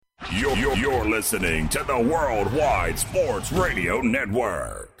You're listening to the Worldwide Sports Radio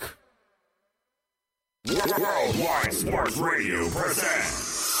Network. Worldwide Sports Radio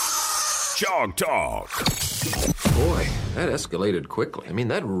presents Chalk Talk. Boy, that escalated quickly. I mean,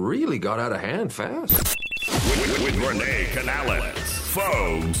 that really got out of hand fast. With Renee Canales,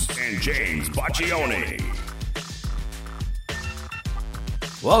 Fogues, and James Baccioni.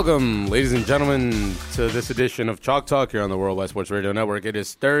 Welcome, ladies and gentlemen, to this edition of Chalk Talk here on the Worldwide Sports Radio Network. It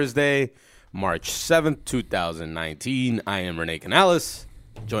is Thursday, March 7th, 2019. I am Renee Canales,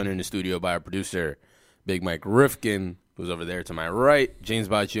 joined in the studio by our producer, Big Mike Rifkin, who's over there to my right. James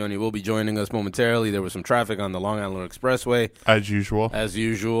Baccioni will be joining us momentarily. There was some traffic on the Long Island Expressway. As usual.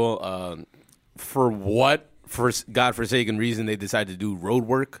 For what godforsaken reason they decided to do road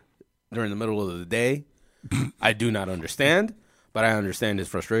work during the middle of the day, I do not understand. But I understand his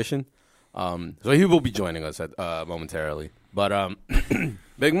frustration. So he will be joining us momentarily. But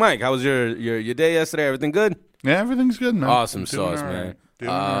Big Mike, how was your day yesterday? Everything good? Yeah, everything's good, man. Awesome sauce, man.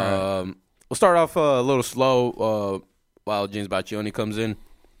 Right. We'll start off a little slow while James Baccioni comes in.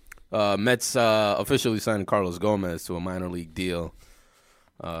 Mets officially signed Carlos Gomez to a minor league deal.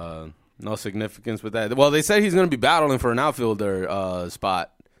 No significance with that. Well, they said he's going to be battling for an outfielder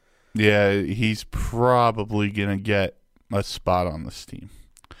spot. Yeah, he's probably going to get a spot on this team.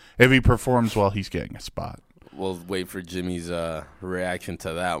 If he performs well, he's getting a spot. We'll wait for Jimmy's reaction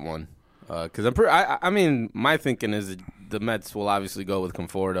to that one. Because I mean, my thinking is the Mets will obviously go with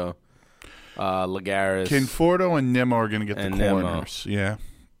Conforto, Lagares. Conforto and Nimmo are going to get the corners. Nimmo. Yeah.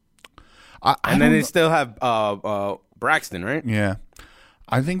 And then they still have Braxton, right? Yeah.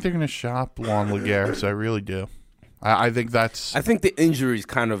 I think they're going to shop Juan Lagares. I really do. I think that's... I think the injuries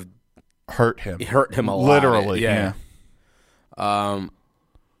kind of... hurt him a lot. Literally, yeah.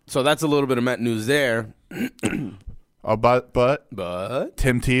 So that's a little bit of Met news there. But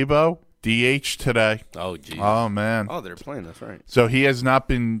Tim Tebow, DH today. Oh, geez. Oh, man. Oh, they're playing. That's right. So he has not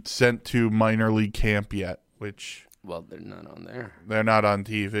been sent to minor league camp yet, which... Well, they're not on there. They're not on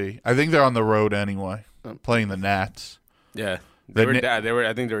TV. I think they're on the road anyway, playing the Nats. Yeah. They were I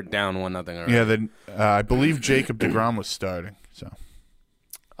think they were down 1-0 already. Yeah, I believe Jacob deGrom was starting. So,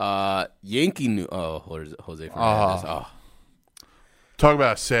 Yankee new. Oh, Jose Fernandez. Talk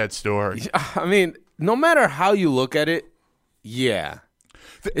about a sad story. I mean, no matter how you look at it, yeah.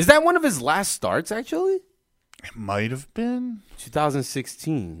 Is that one of his last starts? Actually, it might have been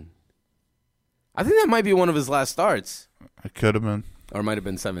 2016. I think that might be one of his last starts. It could have been, or it might have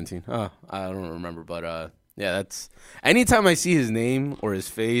been 17. Oh, I don't remember, but yeah, that's anytime I see his name or his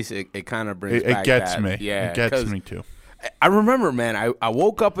face, it kind of brings back it gets that. me. Yeah, it gets me too. I remember, man, I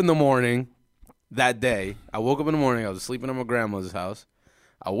woke up in the morning that day. I woke up in the morning. I was sleeping at my grandmother's house.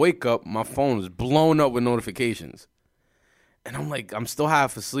 I wake up, my phone was blown up with notifications. And I'm like, I'm still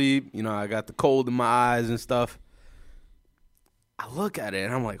half asleep. You know, I got the cold in my eyes and stuff. I look at it,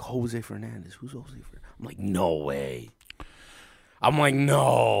 and I'm like, Jose Fernandez. Who's Jose Fernandez? I'm like, no way. I'm like,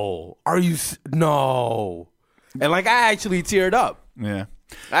 no. Are you? No. And, like, I actually teared up. Yeah.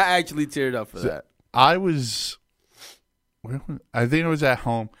 I actually teared up for that. I think I was at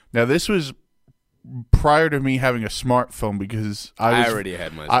home. Now, this was prior to me having a smartphone because I already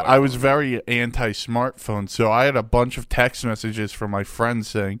had my smartphone. I was very anti-smartphone, so I had a bunch of text messages from my friends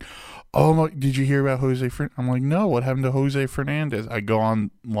saying, "Oh, did you hear about Jose Fernandez?" I'm like, "No, what happened to Jose Fernandez?" I go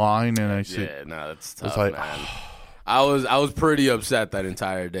online and I see. Yeah, no, that's tough, it's like, man. I was pretty upset that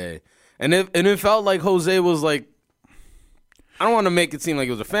entire day, and it felt like Jose was like, I don't want to make it seem like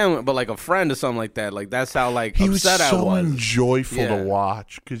it was a family, but like a friend or something like that. Like that's how like he was upset I so was. Joyful to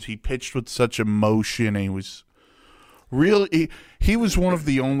watch because he pitched with such emotion. And he was really he was one of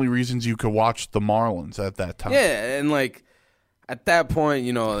the only reasons you could watch the Marlins at that time. Yeah, and like at that point,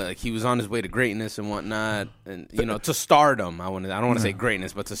 you know, like he was on his way to greatness and whatnot, and you know, to stardom. I don't want to say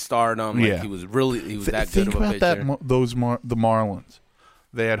greatness, but to stardom. Like he was that good of a pitcher. Think about the Marlins.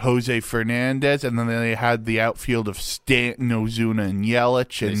 They had Jose Fernandez, and then they had the outfield of Stanton, Ozuna, and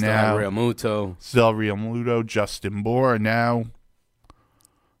Yelich, and now Realmuto, Justin Bour, and now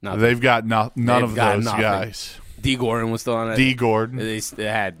they've got none of those guys. D. Gordon was still on it. D. Gordon.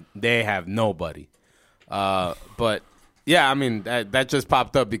 They have nobody. But yeah, I mean that just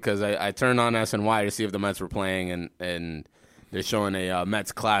popped up because I turned on SNY to see if the Mets were playing, and they're showing a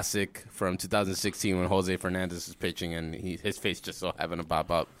Mets classic from 2016 when Jose Fernandez is pitching, and his face just so happened to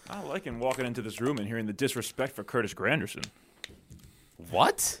pop up. I like him walking into this room and hearing the disrespect for Curtis Granderson.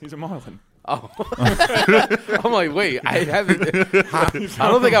 What? He's a Marlin. Oh. I'm like, wait, I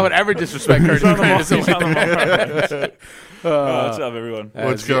don't think I would ever disrespect Curtis Granderson like that. What's up, everyone?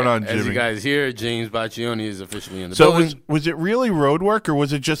 What's going on, Jimmy? As you guys hear, James Baccioni is officially in the building. building. Was it really road work, or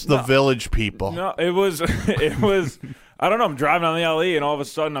was it just the village people? No, it was. It was. I don't know. I'm driving on the LE, and all of a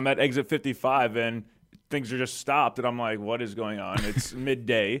sudden, I'm at exit 55, and things are just stopped, and I'm like, "What is going on?" It's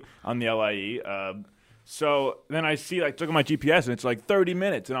midday on the LIE. So then I see, look at my GPS, and it's like 30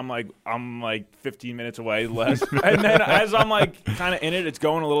 minutes, and I'm like 15 minutes away less. And then as I'm kind of in it, it's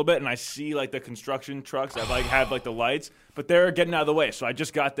going a little bit, and I see the construction trucks that have the lights, but they're getting out of the way. So I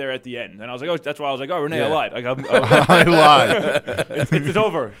just got there at the end, and I was like, oh, that's why I was like, oh, Renee, yeah. I lied. I lied. It's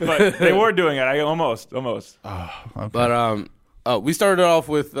over, but they were doing it. I almost. Oh, okay. But we started off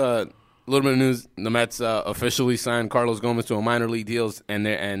with a little bit of news. The Mets officially signed Carlos Gomez to a minor league deal, and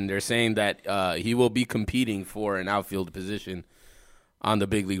they're saying that he will be competing for an outfield position on the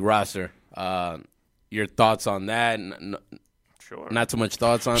big league roster. Your thoughts on that? Sure. Not too much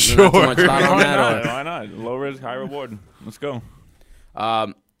thoughts on. Sure. Not too much thought on that. Why not? Low risk, high reward. Let's go.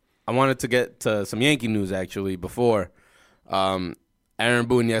 I wanted to get to some Yankee news actually before. Aaron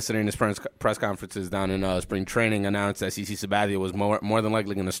Boone yesterday in his press conferences down in spring training announced that CC Sabathia was more than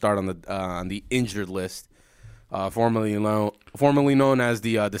likely going to start on the injured list, formerly known as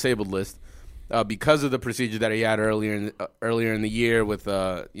the disabled list, because of the procedure that he had earlier in the year with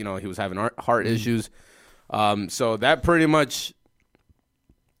he was having heart issues. So that pretty much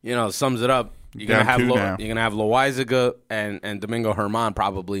sums it up. You're gonna have Loaizaga and Domingo Germán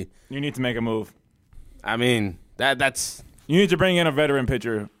probably. You need to make a move. I mean that's. You need to bring in a veteran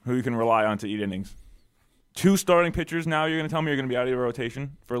pitcher who you can rely on to eat innings. 2 starting pitchers now, you're going to tell me you're going to be out of your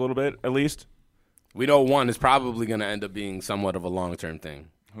rotation for a little bit, at least? We know one is probably going to end up being somewhat of a long-term thing.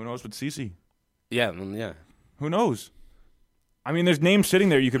 Who knows with CC? Yeah. Who knows? I mean, there's names sitting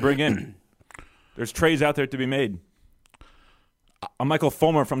there you could bring in. There's trades out there to be made. A Michael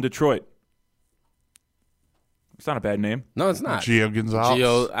Fulmer from Detroit. It's not a bad name. No, it's not. Gio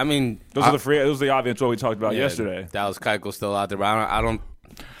Gonzalez. I mean, those are the obvious what we talked about yesterday. Dallas Keuchel's still out there, but I don't.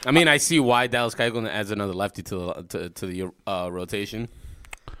 I mean, I see why Dallas Keuchel adds another lefty to the rotation.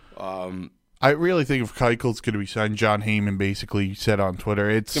 I really think if Keuchel's going to be signed, John Heyman basically said on Twitter,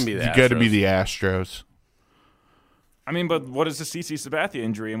 it's going to be the Astros. I mean, but what is the CC Sabathia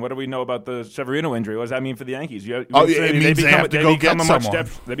injury, and what do we know about the Severino injury? What does that mean for the Yankees? It means they have to go get someone.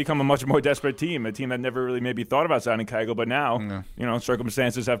 They become a much more desperate team, a team that never really maybe thought about signing Keuchel, but now,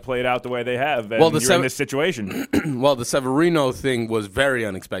 circumstances have played out the way they have, and you're in this situation. Well, the Severino thing was very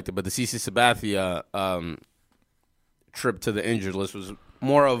unexpected, but the CC Sabathia trip to the injured list was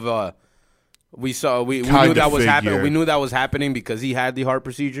more of a we knew that was happening. We knew that was happening because he had the heart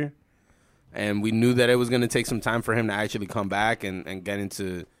procedure. And we knew that it was going to take some time for him to actually come back and get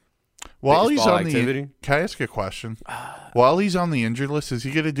into while he's on activity. Can I ask a question? While he's on the injured list, is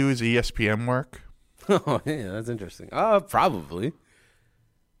he going to do his ESPN work? Oh, yeah, that's interesting. Probably.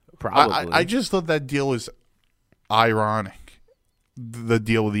 I just thought that deal was ironic. The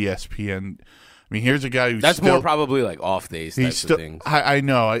deal with ESPN. I mean, here's a guy who's more probably like off days. Types of things. I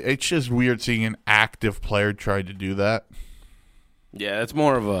know. It's just weird seeing an active player try to do that. Yeah, it's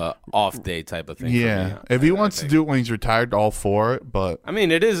more of a off day type of thing. Yeah, for me, if he wants to do it when he's retired, all for it. But I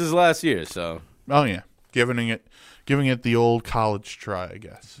mean, it is his last year, so. Oh yeah, giving it the old college try, I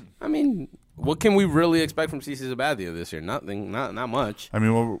guess. I mean, what can we really expect from CC Sabathia this year? Nothing, not much. I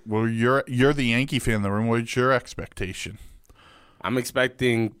mean, well, you're the Yankee fan in the room. What's your expectation? I'm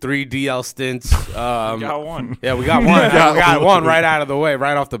expecting 3 DL stints. We got one. Yeah, we got one. We got one right out of the way,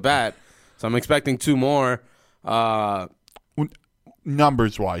 right off the bat. So I'm expecting 2 more.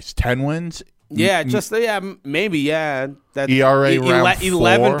 Numbers wise, 10 wins. Maybe that ERA around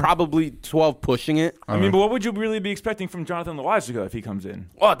 11, probably 12, pushing it. I mean, but what would you really be expecting from Jonathan Loaizaga if he comes in?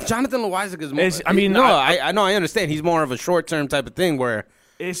 Well, Jonathan Loaizaga is more. I know, I understand. He's more of a short term type of thing. Where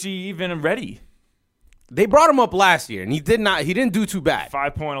is he even ready? They brought him up last year, and he didn't do too bad.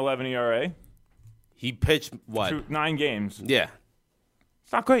 5.11 ERA. He pitched what? 9 games. Yeah,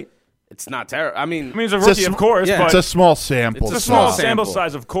 it's not great. It's not terrible. I mean, he's a rookie, of course. Yeah. But it's a small sample. It's a small sample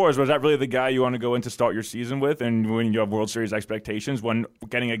size, of course. Was that really the guy you want to go in to start your season with? And when you have World Series expectations, when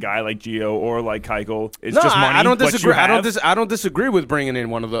getting a guy like Gio or like Keuchel, it's just money. I don't disagree. I don't disagree with bringing in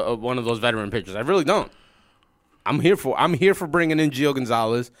one of those veteran pitchers. I really don't. I'm here for bringing in Gio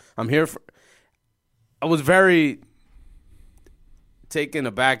Gonzalez. I was very taken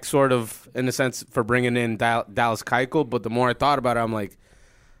aback, sort of, in a sense, for bringing in Dallas Keuchel. But the more I thought about it, I'm like,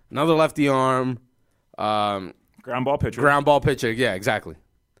 another lefty arm. Ground ball pitcher. Yeah, exactly.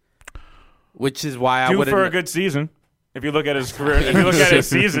 Which is why I would would for a good season. If you look at his career, if you look at his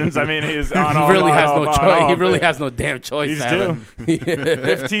seasons, I mean, he's on all. He really has no choice. He really has no damn choice. He's due.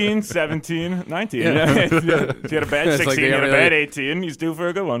 15, 17, 19. Yeah. He had a bad 16, he had a bad 18. He's due for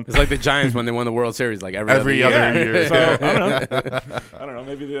a good one. It's like the Giants when they won the World Series, like every other year. So, I don't know.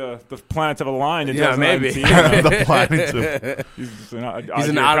 Maybe the planets have aligned in 2019. Maybe. The planets. He's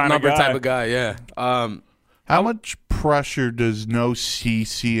an odd number type of guy. Yeah. How much pressure does no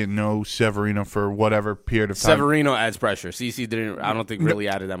CC and no Severino for whatever period of time? Severino adds pressure. CC didn't. I don't think really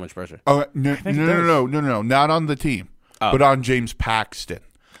added that much pressure. Oh no, not on the team, but on James Paxton.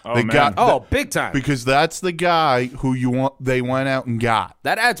 Big time. Because that's the guy who they went out and got.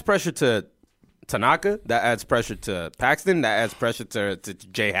 That adds pressure to Tanaka. That adds pressure to Paxton. That adds pressure to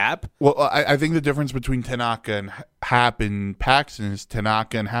J Happ. Well, I think the difference between Tanaka and Happ and Paxton is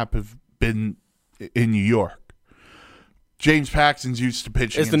Tanaka and Happ have been in New York. James Paxton's used to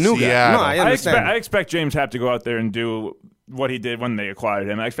pitching in Seattle. Guy. No, I understand. I expect James Happ to go out there and do what he did when they acquired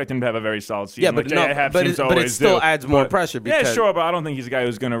him. I expect him to have a very solid season. Yeah, but it still adds more pressure. Because yeah, sure, but I don't think he's a guy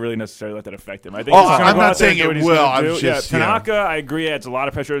who's going to really necessarily let that affect him. I think I'm not saying it will. I'm just Tanaka. I agree, adds a lot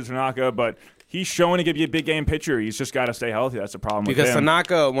of pressure to Tanaka, but he's showing to be a big game pitcher. He's just got to stay healthy. That's the problem with him. Because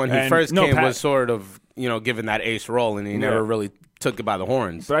Tanaka, when he first came, was sort of given that ace role, and he never really took it by the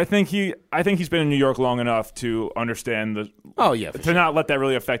horns. But I think he's been in New York long enough to understand not let that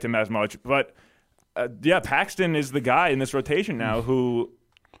really affect him as much. But Paxton is the guy in this rotation now who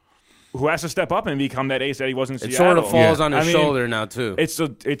has to step up and become that ace that he was in Seattle. It sort of falls on his shoulder now too. It's a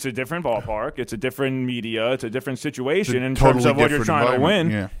different ballpark. It's a different media. It's a different situation in totally terms of what you're trying to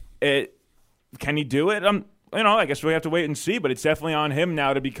win. Yeah. Can he do it? I guess we have to wait and see, but it's definitely on him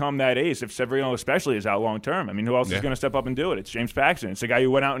now to become that ace, if Severino especially is out long term. I mean, who else is going to step up and do it? It's James Paxton. It's the guy you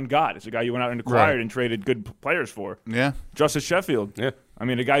went out and got. It's the guy you went out and acquired and traded good players for. Yeah. Justice Sheffield. Yeah. I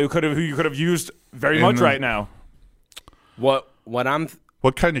mean, a guy who you could have used very much right now. What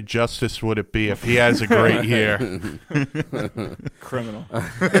kind of justice would it be if he has a great year? Criminal.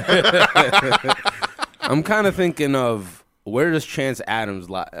 I'm kind of thinking of, where does Chance Adams,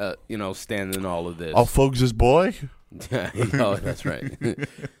 stand in all of this? Oh, Fogs' boy? That's right.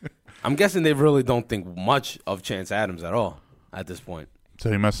 I'm guessing they really don't think much of Chance Adams at all at this point. So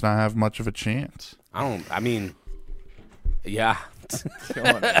he must not have much of a chance. Yeah.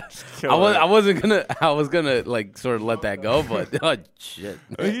 I was gonna like sort of let that go, but oh shit.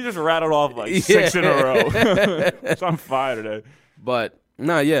 You just rattled off like 6 in a row. So I'm fire today. But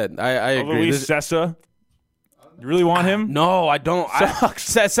no, yeah, I agree. Luis Cessa. You really want him? No, I don't.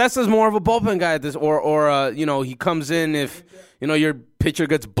 Cessa's more of a bullpen guy at this, or he comes in if your pitcher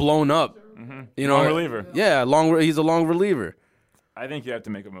gets blown up. Mm-hmm. Long reliever. Yeah, he's a long reliever. I think you have to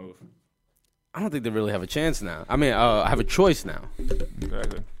make a move. I don't think they really have a chance now. I mean, I have a choice now.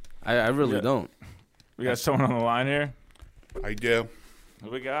 Exactly. I really don't. We got someone on the line here. I do. Who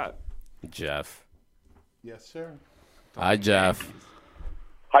we got? Jeff. Yes, sir. Hi, Jeff.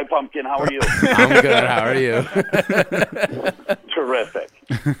 Hi, Pumpkin. How are you? I'm good. How are you? Terrific.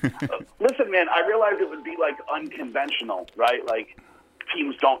 Listen, man, I realized it would be, unconventional, right? Like,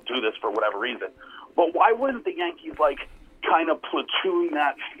 teams don't do this for whatever reason. But why wouldn't the Yankees, kind of platoon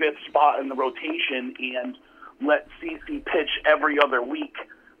that fifth spot in the rotation and let CC pitch every other week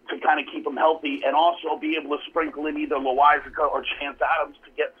to kind of keep him healthy and also be able to sprinkle in either Loizaga or Chance Adams to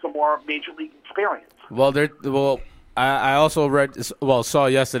get some more Major League experience? I also saw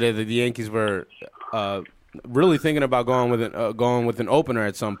yesterday that the Yankees were really thinking about going with an opener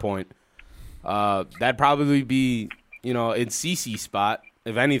at some point. That'd probably be in CC's spot,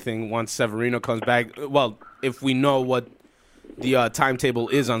 if anything, once Severino comes back. Well, if we know what the timetable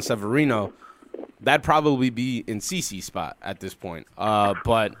is on Severino, that'd probably be in CC's spot at this point.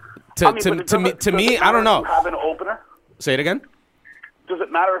 But to me, I don't know. Have an opener? Say it again. Does it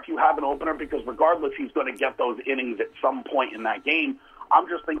matter if you have an opener? Because regardless, he's going to get those innings at some point in that game. I'm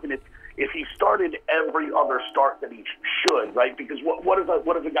just thinking if he started every other start that he should, right? Because what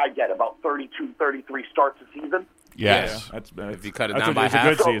does a guy get? About 32, 33 starts a season? Yes. Yeah, that's if you cut it down by half.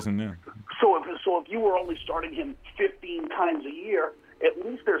 It's a good season, yeah. So if you were only starting him 15 times a year, at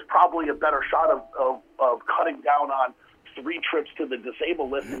least there's probably a better shot of cutting down on 3 trips to the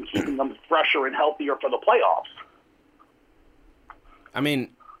disabled list and keeping them fresher and healthier for the playoffs. I mean,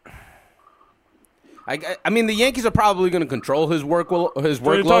 the Yankees are probably going to control his workload.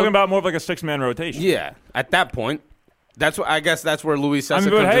 So you're talking about more of like a 6-man rotation. Yeah, at that point, I guess that's where Luis Cessa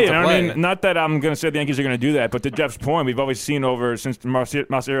comes into play. Not that I'm going to say the Yankees are going to do that, but to Jeff's point, we've always seen since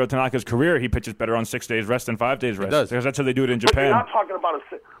Masahiro Tanaka's career, he pitches better on 6 days rest than 5 days rest. He does. Because that's how they do it in Japan. You're not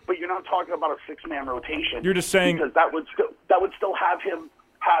talking about a 6-man rotation. You're just saying because that would still have him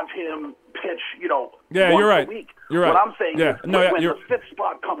pitch, once you're right. a week. You're right. What I'm saying is when you're... the fifth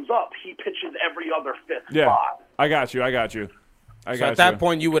spot comes up, he pitches every other fifth yeah, spot. I got you. So at that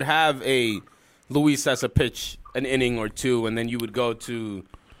point, you would have a Luis Cessa pitch an inning or two, and then you would go to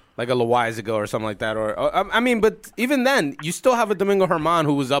like a Loizaga or something like that. But even then, you still have a Domingo Germán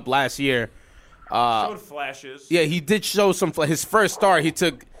who was up last year. Showed flashes. Yeah, he did show some. His first start, he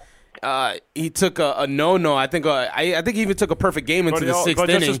took a no. I think he even took a perfect game into the sixth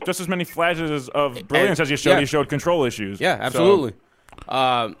inning. Just as many flashes of brilliance as he showed. He showed control issues. Yeah, absolutely.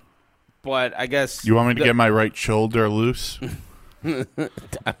 So. But I guess you want me to get my right shoulder loose. But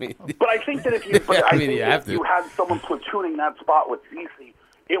I think that if you had someone platooning that spot with CeCe,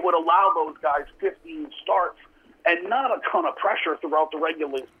 it would allow those guys 15 starts and not a ton of pressure throughout the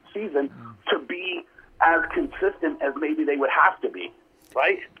regular season to be as consistent as maybe they would have to be,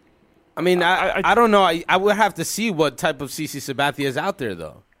 right? I mean, I don't know. I would have to see what type of CeCe Sabathia is out there,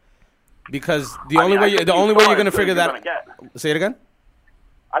 though, because the only way you're going to figure that. Say it again.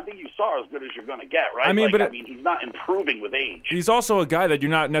 I think you saw as good as you're going to get, right? He's not improving with age. He's also a guy that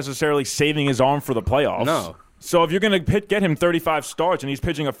you're not necessarily saving his arm for the playoffs. No. So if you're going to get him 35 starts and he's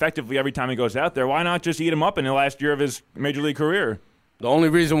pitching effectively every time he goes out there, why not just eat him up in the last year of his major league career? The only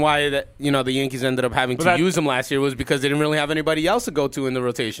reason why the Yankees ended up having to use him last year was because they didn't really have anybody else to go to in the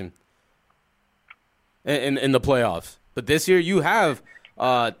rotation in the playoffs. But this year you have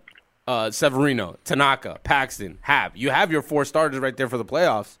Severino, Tanaka, Paxton, Happ. You have your 4 starters right there for the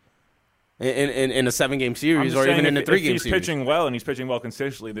playoffs in a 7-game series or even in a 3-game series. If he's pitching well and he's pitching well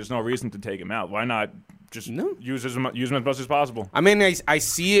consistently, there's no reason to take him out. Why not just use him as much as possible? I mean, I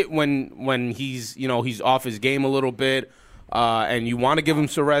see it when he's he's off his game a little bit, and you want to give him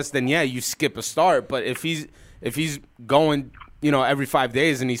some rest. Then you skip a start. But if he's going every 5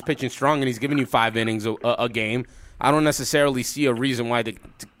 days and he's pitching strong and he's giving you 5 innings a game, I don't necessarily see a reason why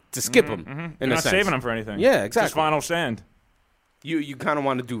to skip him. You're not saving him for anything. Yeah, exactly. Just final stand. You kind of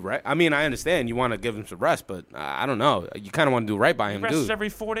want to do right. I mean, I understand you want to give him some rest, but I don't know. You kind of want to do right by him, rests dude. Every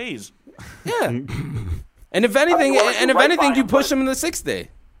 4 days. Yeah. And if anything, you push him in the 6th day.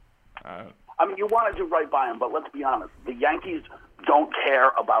 You want to do right by him, but let's be honest. The Yankees don't care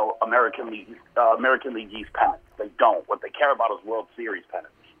about American League East pennants. They don't. What they care about is World Series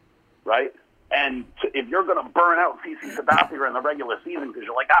pennants, right? And if you're going to burn out CeCe Sabathia in the regular season because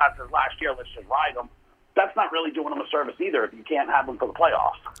you're like, it's his last year, let's just ride him, that's not really doing him a service either if you can't have him for the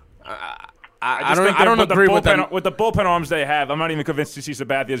playoffs. I don't agree with them. With the bullpen arms they have, I'm not even convinced CeCe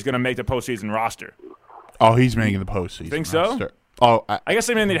Sabathia is going to make the postseason roster. Oh, he's making the postseason. Think so? Roster. Oh, I guess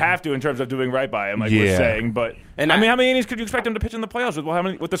they'd have to in terms of doing right by him, like we're saying. But how many innings could you expect him to pitch in the playoffs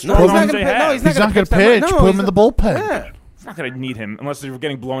with the strong arms they have? He's not going to pitch. Put him in the bullpen. Yeah. It's not going to need him unless you're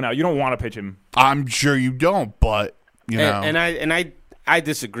getting blown out. You don't want to pitch him. I'm sure you don't, but know. And I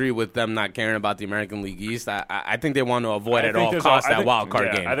disagree with them not caring about the American League East. I think they want to avoid at all costs that wild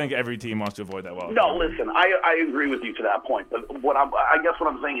card game. I think every team wants to avoid that wild card. No, listen, I agree with you to that point. But I guess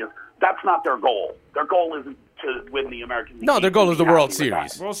what I'm saying is that's not their goal. Their goal isn't to win the American League. No, their goal is the World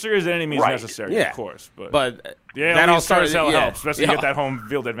Series. World Series at any means necessary, of course. But that all starts helps, especially to get that home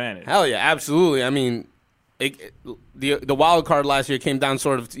field advantage. Hell yeah, absolutely. I mean, the wild card last year came down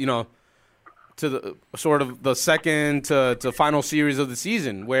sort of, to the second to final series of the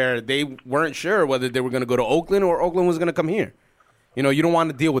season where they weren't sure whether they were going to go to Oakland or Oakland was going to come here. You don't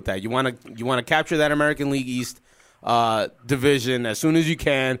want to deal with that. You want to capture that American League East division as soon as you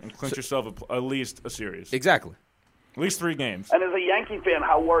can and clinch yourself at least a series. Exactly. At least 3 games. And as a Yankee fan,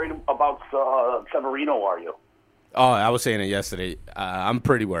 how worried about Severino are you? Oh, I was saying it yesterday. I'm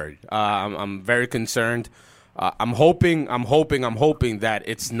pretty worried. I'm very concerned. I'm hoping that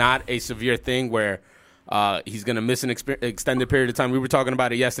it's not a severe thing where he's going to miss an extended period of time. We were talking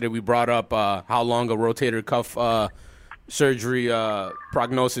about it yesterday. We brought up how long a rotator cuff surgery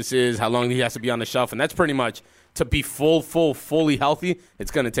prognosis is, how long he has to be on the shelf, and that's pretty much to be fully healthy.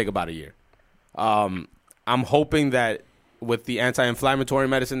 It's going to take about a year. I'm hoping that with the anti-inflammatory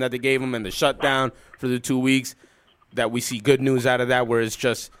medicine that they gave him and the shutdown for the 2 weeks, that we see good news out of that, where it's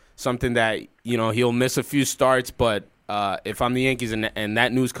just something that, he'll miss a few starts, but if I'm the Yankees and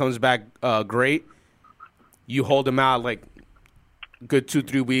that news comes back great, you hold him out like good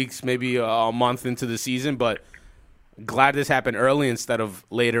 2-3 weeks, maybe a month into the season, but glad this happened early instead of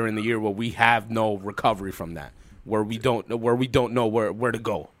later in the year where we have no recovery from that, where we don't know where to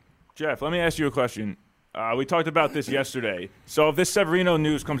go. Jeff, let me ask you a question. We talked about this yesterday. So if this Severino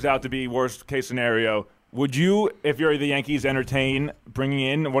news comes out to be worst case scenario, would you, if you're the Yankees, entertain bringing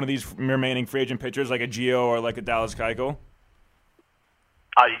in one of these remaining free agent pitchers like a Gio or like a Dallas Keuchel?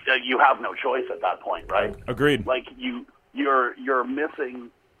 You have no choice at that point, right? Agreed. Like you're missing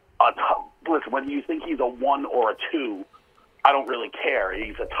listen, whether you think he's a 1 or a 2, I don't really care.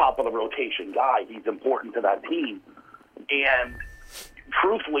 He's a top of the rotation guy. He's important to that team. And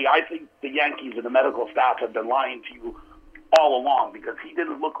truthfully, I think the Yankees and the medical staff have been lying to you all along, because he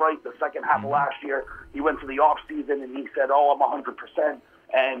didn't look right the second half of last year. He went to the offseason and he said, I'm 100%.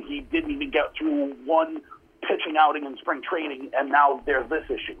 And he didn't even get through one pitching outing in spring training, and now there's this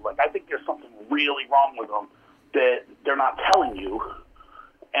issue. Like, I think there's something really wrong with him that they're not telling you.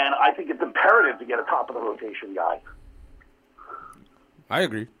 And I think it's imperative to get a top-of-the-rotation guy. I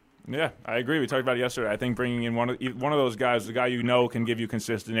agree. Yeah, I agree. We talked about it yesterday. I think bringing in one of those guys, the guy you know can give you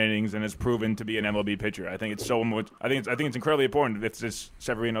consistent innings and is proven to be an MLB pitcher. I think it's so much. I think it's incredibly important if this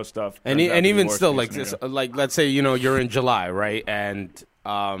Severino stuff. And even still, like let's say you're in July, right, and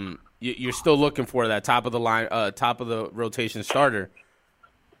you're still looking for that top of the line, top of the rotation starter.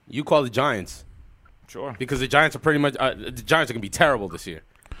 You call the Giants, sure, because the Giants are pretty much the Giants are gonna be terrible this year.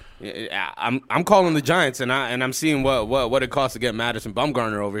 I'm calling the Giants, and I'm seeing what it costs to get Madison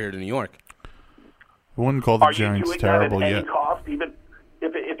Bumgarner over here to New York. I wouldn't call the Giants terrible yet. Cost, even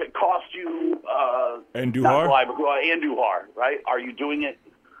if it costs you Andujar, Andujar, right? Are you doing it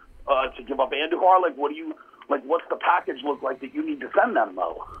to give up Andujar? Like, what's the package look like that you need to send them,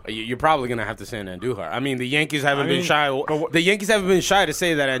 though? You're probably gonna have to send Andujar. I mean, the Yankees haven't been shy. The Yankees haven't been shy to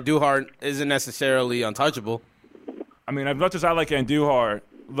say that Andujar isn't necessarily untouchable. I mean, as much as I like Andujar,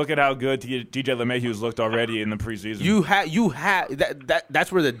 look at how good DJ LeMahieu's looked already in the preseason.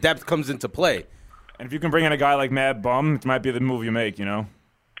 That's where the depth comes into play. And if you can bring in a guy like Mad Bum, it might be the move you make.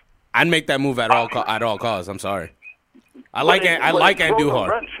 I'd make that move at all costs. I'm sorry. I like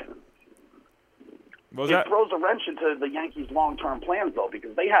Andujar. It throws a wrench into the Yankees' long-term plans, though,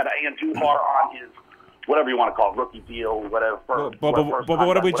 because they had Andujar on his whatever you want to call it, rookie deal, whatever. But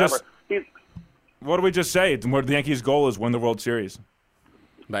what did we just say? The Yankees' goal is win the World Series.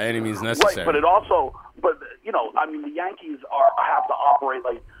 By any means necessary. Right, but the Yankees have to operate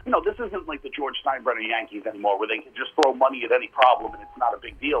like, this isn't like the George Steinbrenner Yankees anymore, where they can just throw money at any problem and it's not a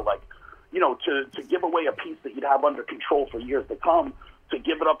big deal. Like, to give away a piece that you'd have under control for years to come, to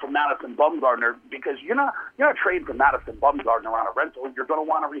give it up for Madison Bumgarner, because you're not trading for Madison Bumgarner on a rental. You're going to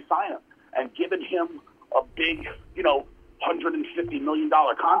want to re-sign him, and giving him a big, $150 million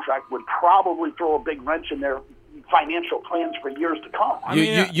contract would probably throw a big wrench in their financial plans for years to come.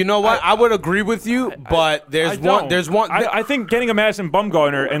 You know what? I would agree with you, but there's one. I think getting a Madison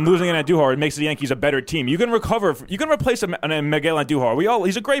Bumgarner and losing an Andujar makes the Yankees a better team. You can replace a Miguel Andujar.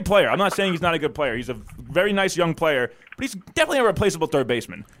 He's a great player. I'm not saying he's not a good player. He's a very nice young player, but he's definitely a replaceable third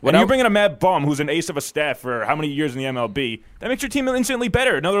baseman. When you bring in a Mad Bum who's an ace of a staff for how many years in the MLB, that makes your team instantly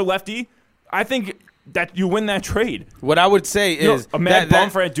better. Another lefty. I think that you win that trade. What I would say is a Mad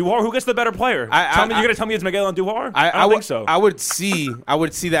Bum for Andujar. Who gets the better player? You're going to tell me it's Miguel Andujar? I don't think so. I would see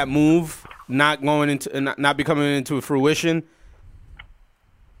that move not becoming into fruition.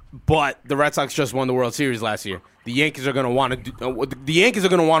 But the Red Sox just won the World Series last year. The Yankees are going to want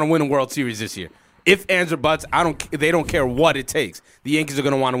to win a World Series this year. If ands or buts, they don't care what it takes. The Yankees are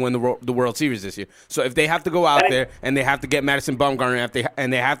going to want to win the World Series this year. So if they have to go out there and they have to get Madison Bumgarner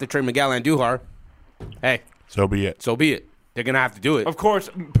and they have to trade Miguel Andujar, hey, so be it. They're going to have to do it. Of course,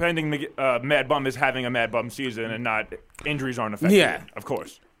 pending Mad Bum is having a Mad Bum season and not injuries aren't affecting it. Of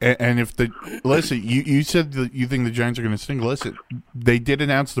course. And if listen, you said that you think the Giants are going to stink. Listen, they did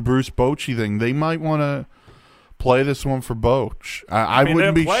announce the Bruce Bochy thing. They might want to play this one for Boch. I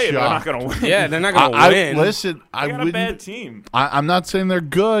wouldn't be shocked. They're not going to win. Yeah, they're not going to win. Listen, they got a bad team. I'm not saying they're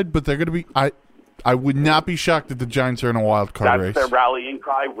good, but they're going to be. I would not be shocked if the Giants are in a wild card race. That's their rallying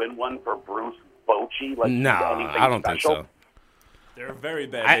cry. Win one for Bruce Bochy. No, I don't think so. They're a very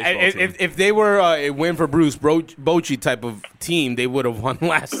bad baseball team. If they were a win for Bruce Bochy type of team, they would have won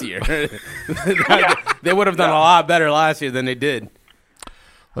last year. They would have done a lot better last year than they did.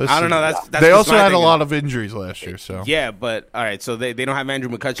 Listen, I don't know. That's they also had a lot of injuries last year. So yeah, but all right. So they don't have Andrew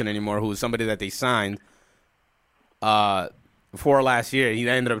McCutchen anymore, who was somebody that they signed for last year. He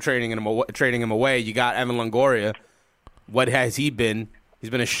ended up trading him away. You got Evan Longoria. What has he been? He's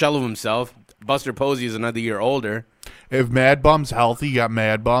been a shell of himself. Buster Posey is another year older. If Mad Bum's healthy, you got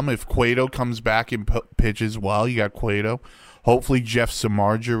Mad Bum. If Cueto comes back and pitches well, you got Cueto. Hopefully Jeff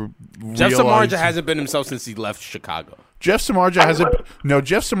Samardzija hasn't been himself since he left Chicago. Jeff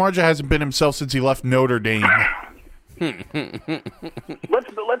Samardzija hasn't been himself since he left Notre Dame. Let's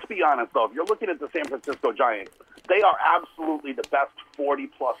be honest, though. If you're looking at the San Francisco Giants, they are absolutely the best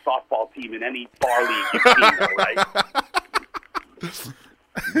 40-plus softball team in any bar league you've seen, though, right?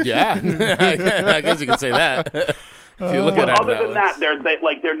 Yeah, I guess you can say that. If you look at it other than that,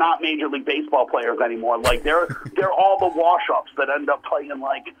 they're not Major League Baseball players anymore. Like they're all the wash-ups that end up playing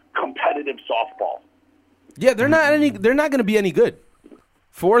like competitive softball. Yeah, they're not going to be any good.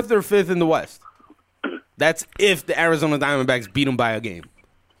 4th or 5th in the West. That's if the Arizona Diamondbacks beat them by a game.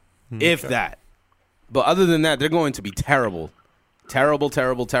 If that. But other than that, they're going to be terrible. Terrible.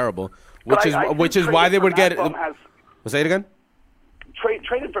 Which is why they would get it. Say it again?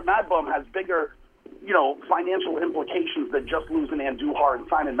 Trading for Mad Bum has bigger, financial implications than just losing Andujar and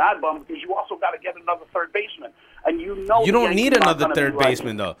signing Mad Bum, because you also got to get another third baseman. And you don't need another third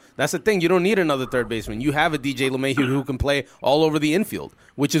baseman, though. That's the thing. You don't need another third baseman. You have a DJ LeMahieu who can play all over the infield,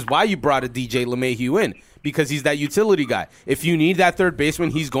 which is why you brought a DJ LeMahieu in, because he's that utility guy. If you need that third baseman,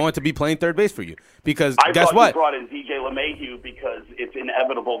 he's going to be playing third base for you. Because guess what? I brought in DJ LeMahieu because it's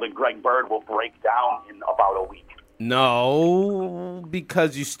inevitable that Greg Bird will break down in about a week. No,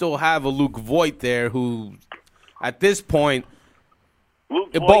 because you still have a Luke Voit there who, at this point,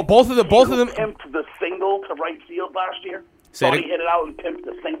 both of them pimped the single to right field last year. Thought he hit it out and pimped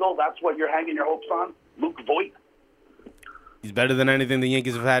the single. That's what you're hanging your hopes on, Luke Voit. He's better than anything the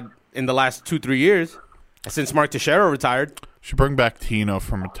Yankees have had in the last 2-3 years since Mark Teixeira retired. Should bring back Tino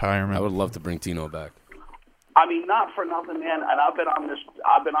from retirement. I would love to bring Tino back. I mean, not for nothing, man. And I've been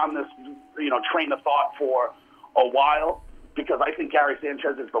on this train of thought for a while, because I think Gary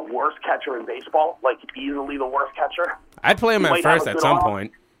Sanchez is the worst catcher in baseball, like easily the worst catcher. I'd play him at first at some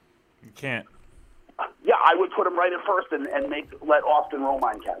point. You can't. Yeah, I would put him right at first and let Austin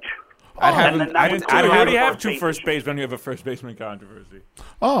Romine catch. I already have 2 first basemen. You have a first baseman controversy.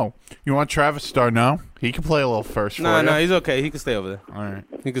 Oh, you want Travis d'Arnaud? He can play a little first. No, he's okay. He can stay over there. All right,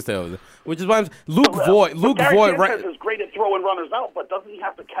 he can stay over there. Which is why Luke Voit, Sanchez is great at throwing runners out, but doesn't he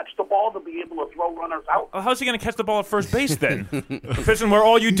have to catch the ball to be able to throw runners out? Well, how's he going to catch the ball at first base then? Position where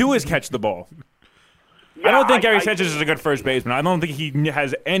all you do is catch the ball. Yeah, I don't think Gary Sanchez is a good first baseman. I don't think he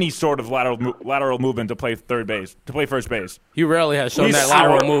has any sort of lateral movement to play first base. He rarely has shown that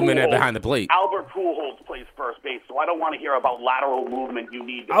lateral movement behind the plate. Albert Pujols plays first base, so I don't want to hear about lateral movement you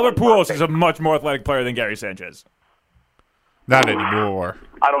need. Albert Pujols is a much more athletic player than Gary Sanchez. Not anymore.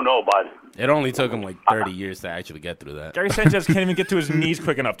 I don't know, bud. It only took him like 30 years to actually get through that. Gary Sanchez can't even get to his knees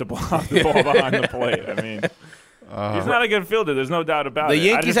quick enough to block the ball behind the plate. I mean, he's not a good fielder. There's no doubt about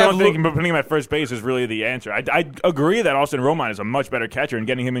it. I just don't think putting him at first base is really the answer. I agree that Austin Romine is a much better catcher, and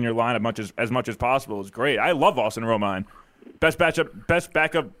getting him in your lineup as much as possible is great. I love Austin Romine. Best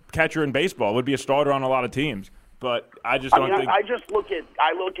backup catcher in baseball. Would be a starter on a lot of teams. But I just don't think. I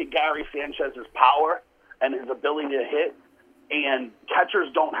look at Gary Sanchez's power and his ability to hit, and catchers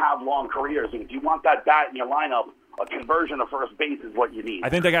don't have long careers. And if you want that bat in your lineup, a conversion to first base is what you need. I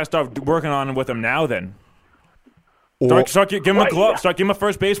think they got to start working on him with him now. Then. Give him a glove. Start give him a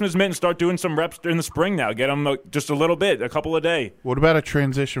first baseman's mitt and start doing some reps in the spring now. Get him just a little bit, a couple a day. What about a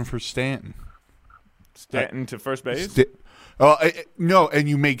transition for Stanton? Stanton to first base? No, and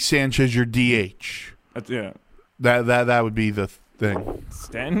you make Sanchez your DH. Yeah. That would be the thing.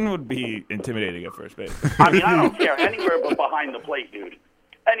 Stanton would be intimidating at first base. I mean, I don't care. Anywhere but behind the plate, dude.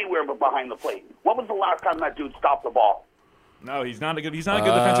 Anywhere but behind the plate. When was the last time that dude stopped the ball? No, he's not a good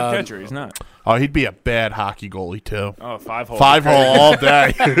defensive catcher. He's not. Oh, he'd be a bad hockey goalie too. Oh, 5-hole. 5-hole all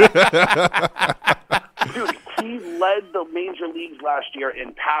day. Dude, he led the major leagues last year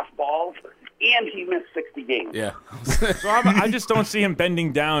in pass balls, and he missed 60 games. Yeah. So I just don't see him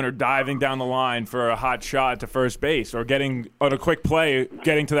bending down or diving down the line for a hot shot to first base, or getting on a quick play,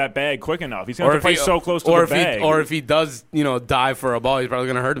 getting to that bag quick enough. He's going to play so close to the bag. Or if he does, dive for a ball, he's probably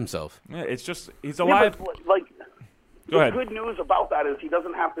going to hurt himself. Yeah, it's just he's alive. The good news about that is he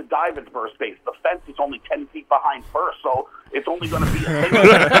doesn't have to dive at first base. The fence is only 10 feet behind first, so it's only going to be a single.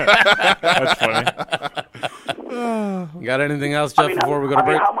 That's funny. You got anything else, Jeff, before we go to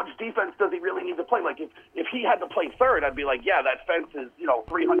break? How much defense does he really need to play? Like, if he had to play third, I'd be like, yeah, that fence is,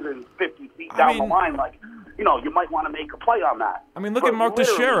 350 feet down the line. Like, you might want to make a play on that. I mean, look at Mark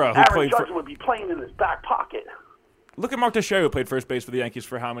Teixeira, who played Aaron Judge would be playing in his back pocket. Look at Mark Teixeira, who played first base for the Yankees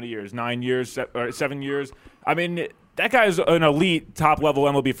for how many years? 9 years, or 7 years? I mean, that guy's an elite, top-level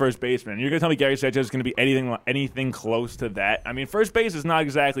MLB first baseman. You're going to tell me Gary Sanchez is going to be anything close to that? I mean, first base is not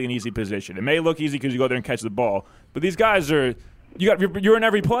exactly an easy position. It may look easy because you go there and catch the ball, but these guys are you're in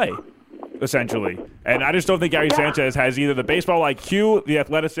every play, essentially. And I just don't think Gary Sanchez has either the baseball IQ, the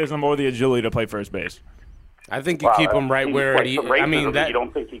athleticism, or the agility to play first base. I think you keep him right where he. I mean, you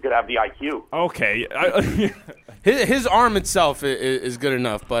don't think he could have the IQ? Okay. His arm itself is good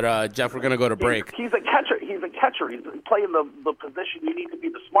enough, but Jeff, we're gonna go to break. He's a catcher. He's playing the position you need to be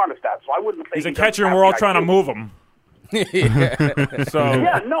the smartest at. So I wouldn't say he's a catcher, and we're all trying to move him. Yeah. So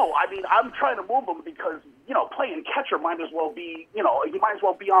yeah, no. I mean, I'm trying to move him because playing catcher might as well be, you might as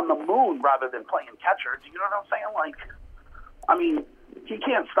well be on the moon rather than playing catcher. Do you know what I'm saying? Like, I mean, he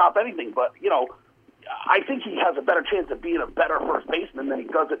can't stop anything, but, I think he has a better chance of being a better first baseman than he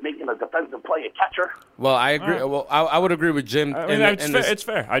does at making a defensive play at catcher. Well, I agree. Right. Well, I would agree with Jim. It's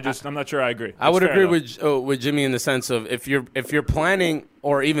fair. I'm not sure I agree. I would agree with Jimmy in the sense of if you're planning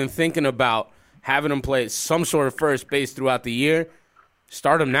or even thinking about having him play some sort of first base throughout the year,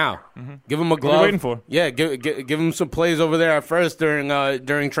 start him now. Mm-hmm. Give him a glove. What are you waiting for? Yeah, give him some plays over there at first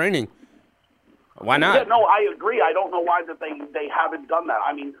during training. Why not? Yeah, no, I agree. I don't know why that they haven't done that.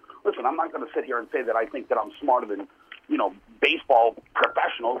 I mean, listen, I'm not going to sit here and say that I think that I'm smarter than, baseball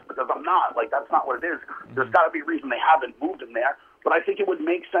professionals, because I'm not. Like, that's not what it is. Mm-hmm. There's got to be a reason they haven't moved him there. But I think it would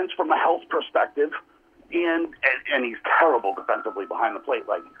make sense from a health perspective, and he's terrible defensively behind the plate.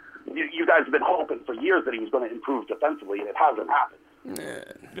 Like, you guys have been hoping for years that he was going to improve defensively, and it hasn't happened.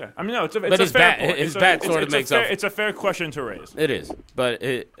 Yeah, I mean, no, it's a fair point. His bat sort of makes up. It's a fair question to raise. It is, but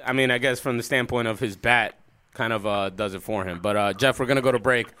I guess from the standpoint of his bat, kind of does it for him. But Jeff, we're gonna go to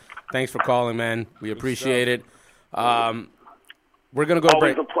break. Thanks for calling, man. We appreciate it. We're gonna go to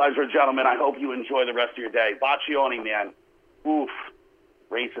break. Always a pleasure, gentlemen. I hope you enjoy the rest of your day. Boccioni, man. Oof.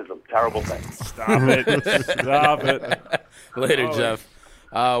 Racism, terrible thing. Stop it. Later, Jeff.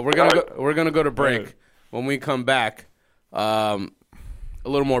 We're gonna go to break. Right. When we come back, a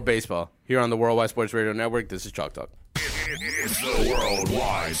little more baseball here on the Worldwide Sports Radio Network. This is Chalk Talk. It's the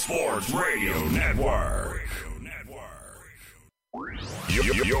Worldwide Sports Radio Network.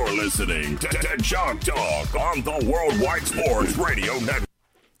 You're listening to Chalk Talk on the Worldwide Sports Radio Network.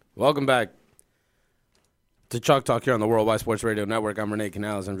 Welcome back to Chalk Talk here on the Worldwide Sports Radio Network. I'm Renee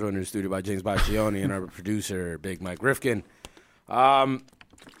Canales. I'm joined in the studio by James Boccioni and our producer, Big Mike Rifkin.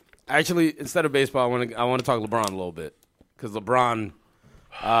 Actually, instead of baseball, I want to talk LeBron a little bit, because LeBron,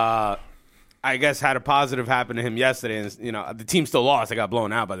 I guess, had a positive happen to him yesterday. And, the team still lost. They got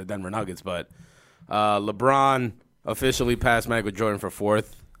blown out by the Denver Nuggets. But LeBron officially passed Michael Jordan for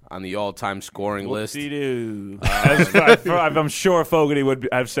fourth on the all-time scoring list. I'm sure Fogarty would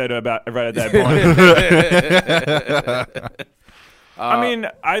have said about right at that point. I mean,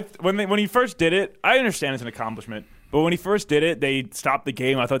 when he first did it, I understand it's an accomplishment. But when he first did it, they stopped the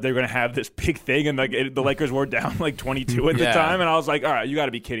game. I thought they were going to have this big thing, and the Lakers were down 22 at the time. And I was like, all right, you got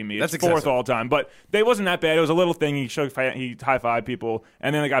to be kidding me. It's fourth all time. But they wasn't that bad. It was a little thing. He high-fived people,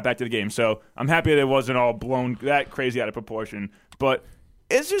 and then they got back to the game. So I'm happy that it wasn't all blown that crazy out of proportion. But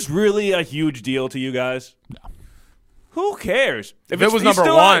is this really a huge deal to you guys? No. Who cares? If it was number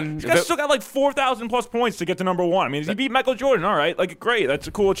one. He's still got 4,000-plus points to get to number one. I mean, he beat Michael Jordan. All right, great. That's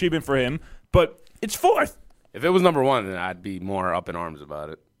a cool achievement for him. But it's fourth. If it was number one, then I'd be more up in arms about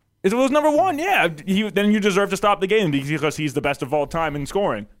it. If it was number one, yeah, then you deserve to stop the game because he's the best of all time in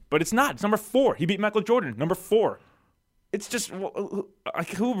scoring. But it's not. It's number 4. He beat Michael Jordan, number 4. It's just,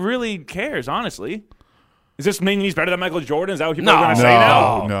 who really cares, honestly? Does this mean he's better than Michael Jordan? Is that what people are going to say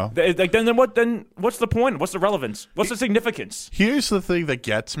now? No. Then what's the point? What's the relevance? What's the significance? Here's the thing that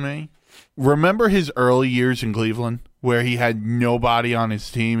gets me. Remember his early years in Cleveland, where he had nobody on his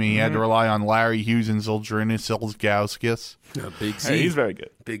team and he had to rely on Larry Hughes and Zildjiris Ilgauskas? Big Z. Hey, he's very good.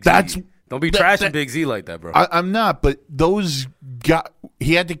 Big Z. Don't be trashing Big Z like that, bro. I'm not, but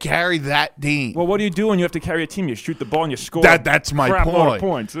he had to carry that team. Well, what do you do when you have to carry a team? You shoot the ball and you score. That's my crap point. Load of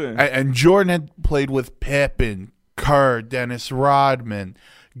points. Yeah. And Jordan had played with Pippen, Kerr, Dennis Rodman,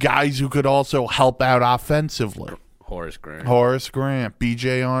 guys who could also help out offensively. Horace Grant,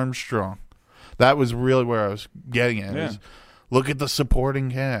 B.J. Armstrong. That was really where I was getting at. Yeah. Look at the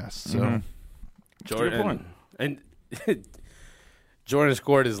supporting cast. So Jordan and Jordan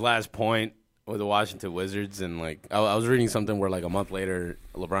scored his last point with the Washington Wizards, and I was reading something where a month later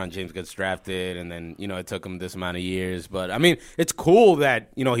LeBron James gets drafted, and then it took him this amount of years. But I mean, it's cool that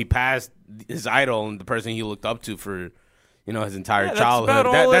he passed his idol and the person he looked up to for his entire childhood.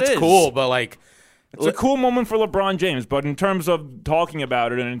 That's cool, but it's a cool moment for LeBron James, but in terms of talking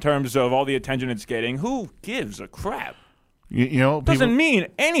about it and in terms of all the attention it's getting, who gives a crap? Doesn't mean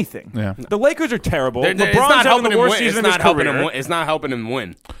anything. Yeah. The Lakers are terrible. LeBron's having the worst season of his career. It's not helping him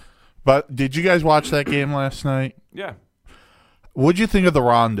win. But did you guys watch that game last night? Yeah. What'd you think of the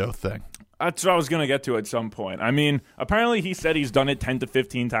Rondo thing? That's what I was going to get to at some point. I mean, apparently he said he's done it 10 to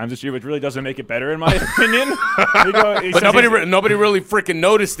 15 times this year, which really doesn't make it better in my opinion. But nobody really freaking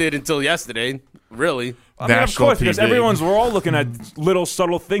noticed it until yesterday, really. I mean, of course, because we're all looking at little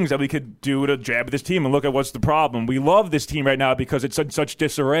subtle things that we could do to jab this team and look at what's the problem. We love this team right now because it's in such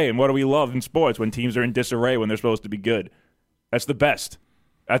disarray. And what do we love in sports when teams are in disarray when they're supposed to be good? That's the best.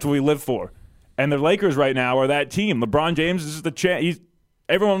 That's what we live for. And the Lakers right now are that team. LeBron James is the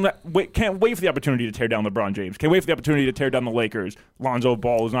Everyone can't wait for the opportunity to tear down LeBron James. Can't wait for the opportunity to tear down the Lakers. Lonzo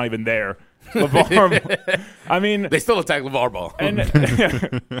Ball is not even there. LeVar, I mean, they still attack LeVar Ball.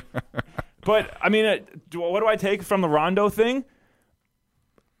 But I mean, what do I take from the Rondo thing?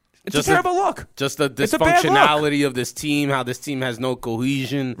 It's just a terrible look. Just the dysfunctionality of this team, how this team has no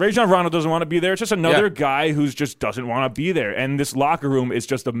cohesion. Rajon Rondo doesn't want to be there. It's just another guy who just doesn't want to be there. And this locker room is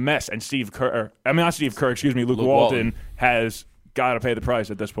just a mess. And Luke Walton has got to pay the price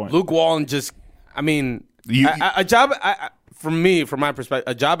at this point. Luke Walton a job, from my perspective,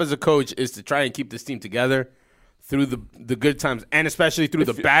 a job as a coach is to try and keep this team together through the good times and especially through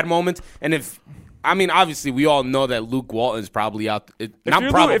the bad moments. And obviously, we all know that Luke Walton is probably out. If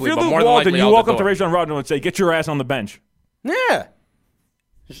you're Luke Walton, you walk up to Rajon Rondo and say, "Get your ass on the bench." Yeah,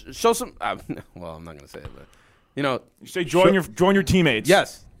 show some. Well, I'm not going to say it, but you say join your teammates.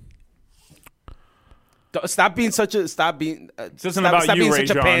 Yes. Stop being such a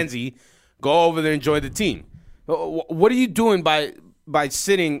pansy. Go over there and enjoy the team. What are you doing by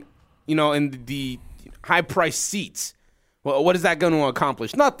sitting, in the high-priced seats? Well, what is that going to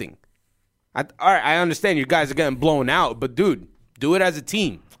accomplish? Nothing. All right, I understand you guys are getting blown out, but, dude, do it as a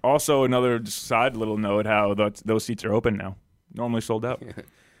team. Also, another side little note, how those seats are open now. Normally sold out.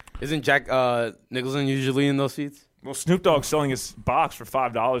 Isn't Jack Nicholson usually in those seats? Well, Snoop Dogg's selling his box for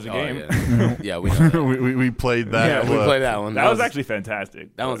 $5 a game. Yeah, yeah, we know that. we played that. Yeah, we played that one. That was actually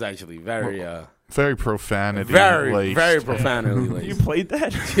fantastic. That was actually very profanity. Very profanity laced. You played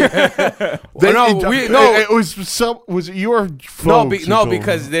that? Was it your folks? No,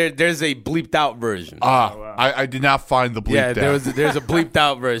 because there's a bleeped out version. Wow. I did not find the bleeped out. There's a bleeped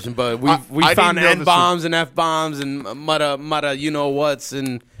out version, but we found N-bombs and F-bombs and mudda you-know-whats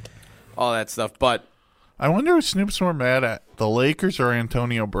and all that stuff. But I wonder who Snoop's more mad at, the Lakers or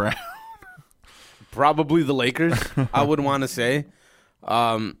Antonio Brown? Probably the Lakers, I would want to say.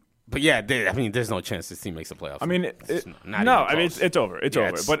 But yeah, there's no chance this team makes the playoffs. It's over. It's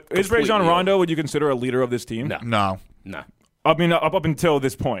over. But is Rajon Rondo, would you consider a leader of this team? No. I mean, up until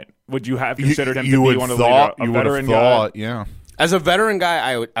this point, would you have considered him to be one of the leaders? A veteran guy? Yeah. As a veteran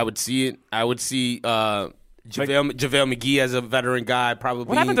guy, I would see it. I would see JaVale McGee as a veteran guy. Probably.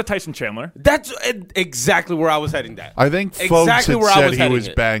 What happened to Tyson Chandler? That's exactly where I was heading. I think folks had said he was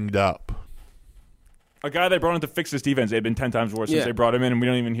banged up. A guy they brought in to fix this defense, they've been 10 times worse since they brought him in, and we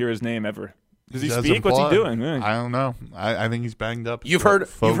don't even hear his name ever. Does he speak? What's he doing? Yeah. I don't know. I think he's banged up. You've heard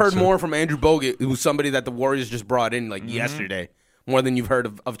more from Andrew Bogut, who's somebody that the Warriors just brought in yesterday, more than you've heard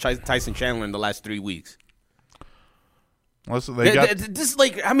of Tyson Chandler in the last 3 weeks. Listen,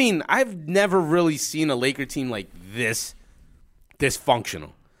 I've never really seen a Laker team like this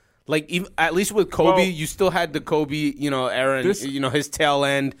dysfunctional. At least with Kobe, you still had the Kobe, era, his tail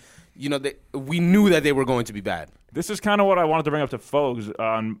end. We knew that they were going to be bad. This is kind of what I wanted to bring up to Fogues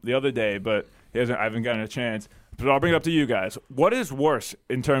on the other day, but I haven't gotten a chance. But I'll bring it up to you guys. What is worse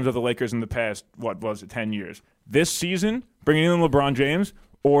in terms of the Lakers in the past, 10 years? This season, bringing in LeBron James,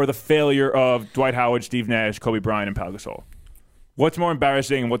 or the failure of Dwight Howard, Steve Nash, Kobe Bryant, and Pau Gasol? What's more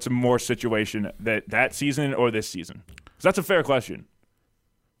embarrassing and what's a more situation, that season or this season? Because that's a fair question.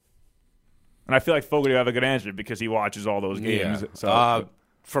 And I feel like Fogues will have a good answer because he watches all those games. Yeah. So,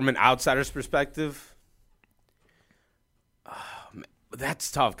 from an outsider's perspective, that's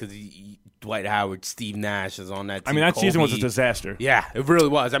tough because Dwight Howard, Steve Nash is on that team. That Kobe. season was a disaster. Yeah, it really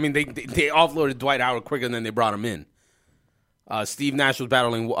was. They offloaded Dwight Howard quicker than they brought him in. Steve Nash was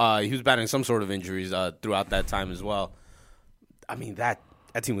battling some sort of injuries throughout that time as well. That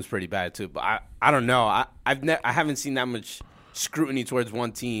team was pretty bad too. But I don't know. I haven't seen that much scrutiny towards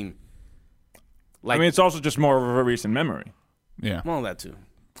one team. It's also just more of a recent memory. Yeah. Well, that too.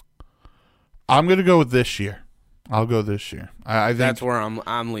 I'm going to go with this year. I'll go this year. I think that's where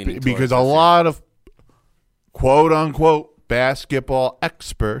I'm leaning because a lot of quote unquote basketball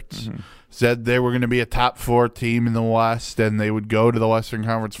experts said they were going to be a top 4 team in the West and they would go to the Western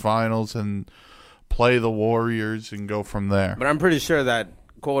Conference Finals and play the Warriors and go from there. But I'm pretty sure that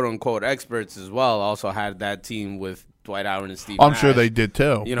quote unquote experts as well also had that team with Dwight Howard and Steve Nash. Sure they did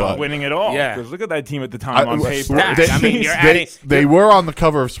too. Winning it all. Yeah. Because look at that team at the time on paper. They were on the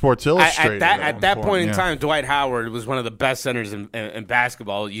cover of Sports Illustrated. At that point in time, Dwight Howard was one of the best centers in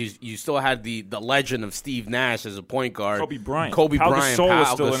basketball. You still had the legend of Steve Nash as a point guard. Kobe Bryant. Pau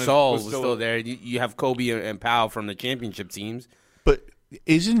Gasol was still there. You have Kobe and Pau from the championship teams. But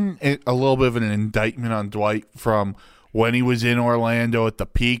isn't it a little bit of an indictment on Dwight from when he was in Orlando at the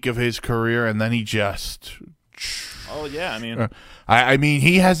peak of his career and then he just... Oh, yeah,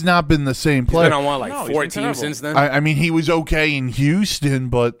 he has not been the same player. He's been on 4 teams since then. He was okay in Houston,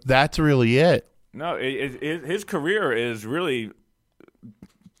 but that's really it. No, his career is really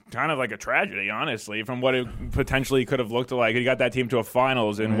kind of like a tragedy, honestly, from what it potentially could have looked like. He got that team to a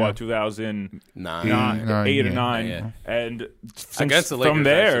finals in 2009, 8 or 9, and since the Lakers, from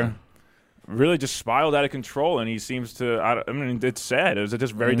there. Actually. Really just spiraled out of control, and he seems to. I mean, it's sad. It was a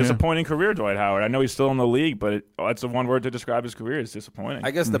just very disappointing career, Dwight Howard. I know he's still in the league, but that's the one word to describe his career. It's disappointing.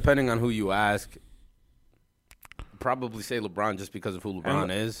 I guess depending on who you ask, probably say LeBron just because of who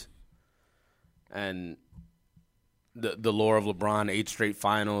LeBron is, and the lore of LeBron, 8 straight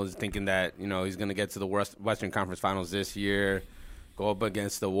finals, thinking that he's going to get to the Western Conference Finals this year, go up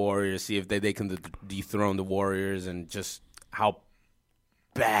against the Warriors, see if they can dethrone the Warriors, and just how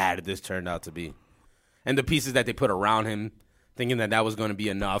bad this turned out to be. And the pieces that they put around him, thinking that was going to be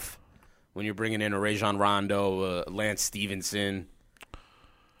enough when you're bringing in a Rajon Rondo, Lance Stevenson.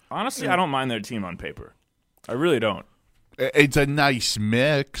 Honestly, I don't mind their team on paper. I really don't. It's a nice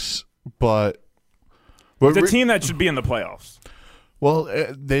mix, but it's a team that should be in the playoffs. Well,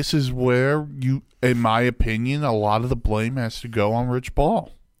 this is where in my opinion, a lot of the blame has to go on Rich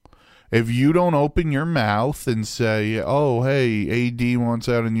Paul. If you don't open your mouth and say, oh, hey, AD wants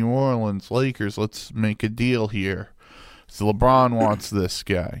out of New Orleans, Lakers, let's make a deal here. So LeBron wants this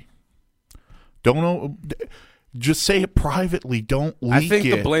guy. Just say it privately. Don't leak it. I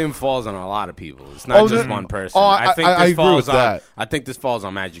think the blame falls on a lot of people. It's not just one person. I agree with that. I think this falls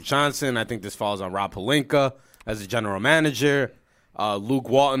on Magic Johnson. I think this falls on Rob Pelinka as a general manager. Luke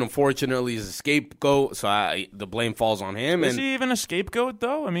Walton, unfortunately, is a scapegoat, so the blame falls on him. Is he even a scapegoat,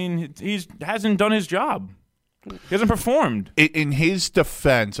 though? I mean, he hasn't done his job. He hasn't performed. In his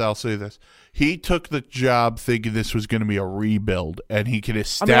defense, I'll say this. He took the job thinking this was going to be a rebuild, and he could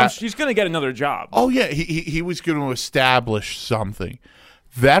establish. He's going to get another job. Oh, yeah. He was going to establish something.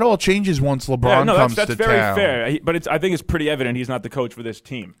 That all changes once LeBron comes to town. That's very fair, but I think it's pretty evident he's not the coach for this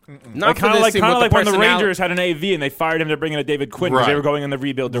team. Not kind of like when the Rangers had an AV and they fired him to bring in a David Quinn because they were going in the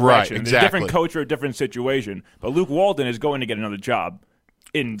rebuild direction. Right, exactly. It's a different coach or a different situation. But Luke Walton is going to get another job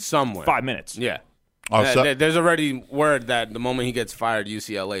in 5 minutes. Yeah. There's already word that the moment he gets fired,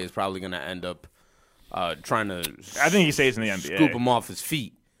 UCLA is probably going to end up trying to. I think he stays in the NBA. Scoop him off his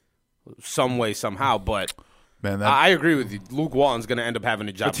feet, some way, somehow. But I agree with you. Luke Walton's going to end up having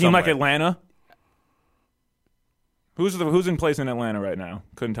a job. A team like Atlanta. Who's in place in Atlanta right now?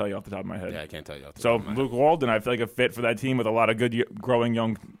 Couldn't tell you off the top of my head. Yeah, I can't tell you off the top of my head. Luke Walton, I feel like a fit for that team with a lot of good growing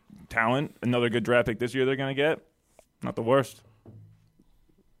young talent. Another good draft pick this year they're going to get. Not the worst.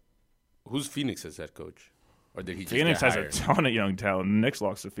 Who's Phoenix's head coach? Or did he just Phoenix get has a ton of young talent. The Knicks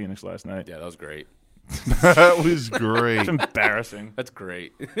lost to Phoenix last night. Yeah, that was great. That was great. It's embarrassing. That's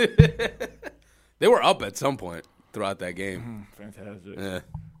great. They were up at some point throughout that game. Fantastic. Yeah.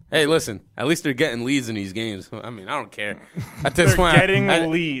 Hey, listen. At least they're getting leads in these games. I mean, I don't care. At this point, getting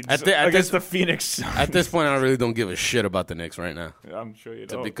leads against the Phoenix. At this point, I really don't give a shit about the Knicks right now. Yeah, I'm sure you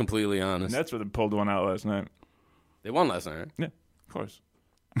don't. To be completely honest. Nets pulled one out last night. They won last night, right? Yeah, of course.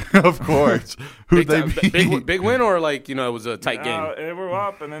 Of course. Who'd they beat? Big win, or it was a tight game? They were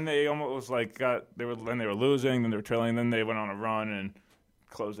up, and then they almost they were losing, then they were trailing, then they went on a run and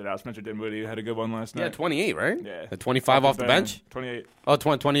closed it out. Spencer Dinwiddie had a good one last night. Yeah, 28, right? Yeah. 25 off the bench? 28. Oh,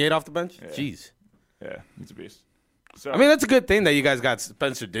 28 off the bench? Yeah. Jeez. Yeah, he's a beast. So, I mean, that's a good thing that you guys got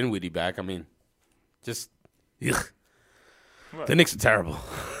Spencer Dinwiddie back. I mean, just the Knicks are terrible.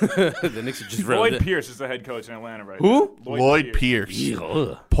 The Knicks are just Lloyd Pierce is the head coach in Atlanta right now. Who? Lloyd Pierce.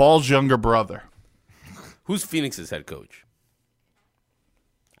 Paul's younger brother. Who's Phoenix's head coach?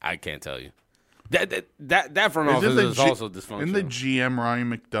 I can't tell you. That front office is also dysfunctional. Isn't the GM Ryan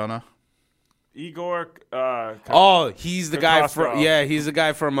McDonough? Igor. He's the guy from. Yeah, he's the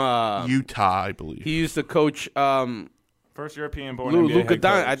guy from Utah, I believe. He used to coach. First European-born NBA head coach.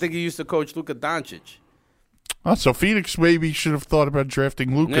 I think he used to coach Luka Doncic. Oh, so Phoenix maybe should have thought about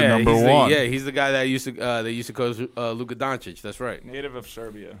drafting Luka number one. He's the guy that used to coach Luka Doncic. That's right. Native of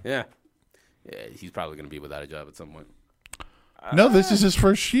Serbia. Yeah, he's probably going to be without a job at some point. No, this is his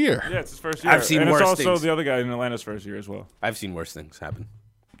first year. Yeah, it's his first year. I've seen worse things. It's also the other guy in Atlanta's first year as well. I've seen worse things happen.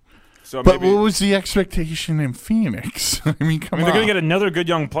 So but what was the expectation in Phoenix? I mean, come on. They're going to get another good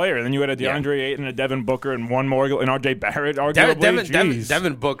young player. And then you had a DeAndre Ayton, a Devin Booker, and one more, and R.J. Barrett, arguably.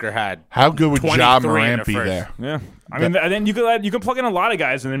 Devin Booker had how good would Ja Morant be there? Yeah. I mean, and then you can plug in a lot of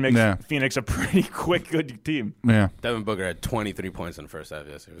guys and then make Phoenix a pretty quick, good team. Yeah. Devin Booker had 23 points in the first half.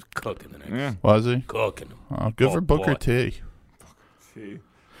 Yes, he was cooking the Knicks. Yeah. Was he? Cooking them. Oh, good for Booker T.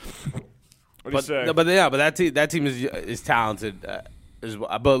 But that team is talented as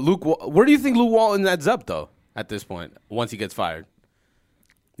well. But Luke, where do you think Luke Walton ends up though? At this point, once he gets fired,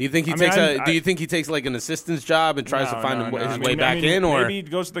 Do you think he Do you think he takes like an assistant's job and tries to find his way back in, or maybe he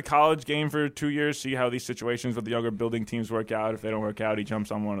goes to the college game for 2 years, see how these situations with the younger building teams work out. If they don't work out, he jumps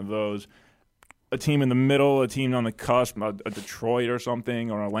on one of those. A team in the middle, a team on the cusp, a Detroit or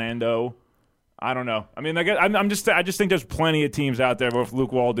something, or Orlando. I don't know. I mean, I just think there's plenty of teams out there where if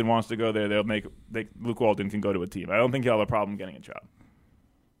Luke Walton wants to go there, Luke Walton can go to a team. I don't think he'll have a problem getting a job.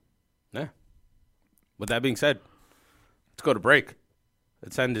 Yeah. With that being said, let's go to break.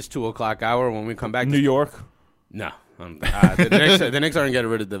 Let's end this 2 o'clock hour. When we come back, New York. No, the Knicks aren't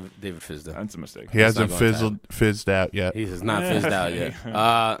getting rid of David Fizdale. That's a mistake. He hasn't fizzed out yet. He has not fizzed out yet.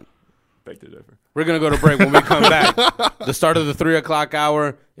 Beg to differ. We're going to go to break. When we come back, the start of the 3 o'clock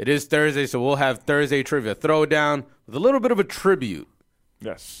hour, it is Thursday, so we'll have Thursday Trivia Throwdown with a little bit of a tribute.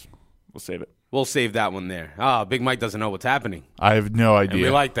 Yes. We'll save it. We'll save that one there. Big Mike doesn't know what's happening. I have no idea. And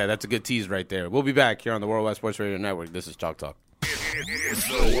we like that. That's a good tease right there. We'll be back here on the Worldwide Sports Radio Network. This is Chalk Talk. It's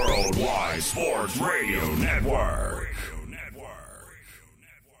the Worldwide Sports Radio Network.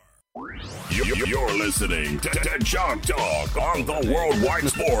 You're listening to Chalk Talk on the Worldwide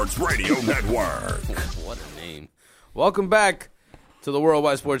Sports Radio Network. What a name. Welcome back to the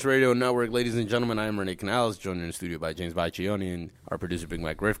Worldwide Sports Radio Network. Ladies and gentlemen, I am Renee Canales, joined in the studio by James Baccioni and our producer, Big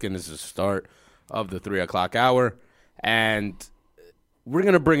Mike Rifkin. This is the start of the 3 o'clock hour, and we're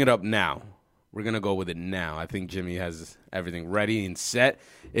going to bring it up now. We're going to go with it now. I think Jimmy has everything ready and set.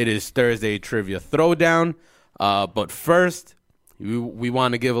 It is Thursday Trivia Throwdown, but first, we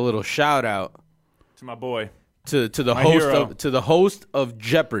want to give a little shout out to my boy, to the host of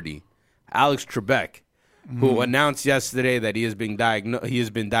Jeopardy, Alex Trebek, who announced yesterday that he has been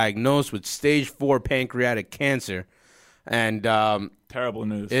diagnosed with stage 4 pancreatic cancer, and terrible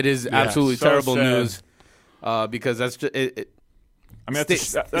news. It is absolutely terrible news because that's just it. I mean,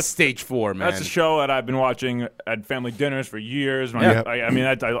 that's stage 4, man. That's a show that I've been watching at family dinners for years.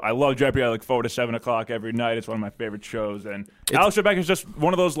 I love Jeopardy. I look forward to 7 o'clock every night. It's one of my favorite shows. And Alex Trebek is just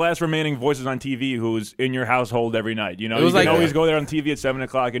one of those last remaining voices on TV who's in your household every night. You know, you can always go there on TV at 7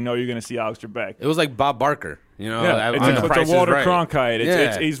 o'clock and know you're going to see Alex Trebek. It was like Bob Barker. You know, it's a Walter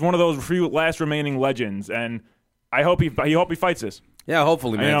Cronkite. He's one of those few last remaining legends, and I hope he fights this. Yeah,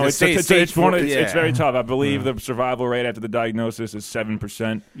 hopefully, man. It's very tough. I believe the survival rate after the diagnosis is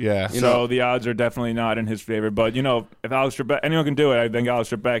 7%. Yeah. So the odds are definitely not in his favor. But, if Alex Trebek, anyone can do it, I think Alex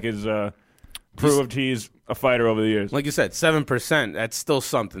Trebek is proved he's a fighter over the years. Like you said, 7%, that's still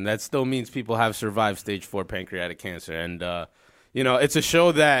something. That still means people have survived stage 4 pancreatic cancer. And, it's a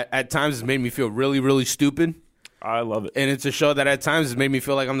show that at times has made me feel really, really stupid. I love it. And it's a show that at times has made me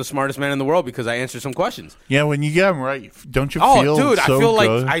feel like I'm the smartest man in the world because I answer some questions. Yeah, when you get them right, don't you feel dude, so I feel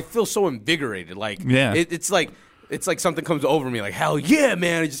good? I feel so invigorated. Like, yeah. It's like something comes over me like, hell yeah,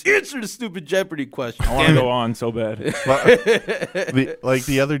 man, I just answered a stupid Jeopardy question. I want to go on so bad.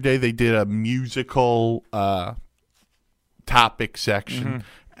 The other day they did a musical topic section.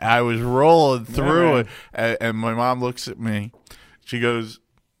 Mm-hmm. I was rolling through it, and my mom looks at me. She goes,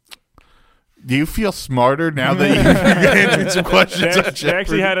 do you feel smarter now that you answered some questions? They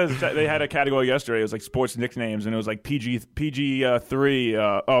actually had a category yesterday. It was like sports nicknames, and it was like PG 13.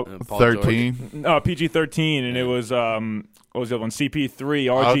 PG 13, and it was what was the other one? CP3,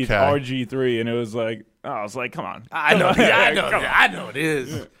 RG3, and it was like, I was like, come on, I know it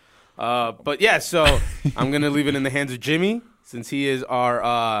is. But yeah, so I'm gonna leave it in the hands of Jimmy since he is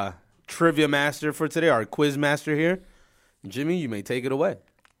our trivia master for today, our quiz master here. Jimmy, you may take it away.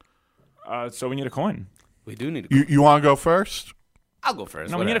 So we need a coin. We do need a coin. You want to go first? I'll go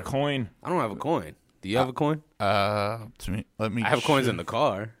first. No, we need a coin. I don't have a coin. Do you have a coin? To me, let me. I have coins in the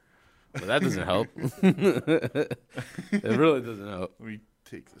car, but that doesn't help. It really doesn't help. Let me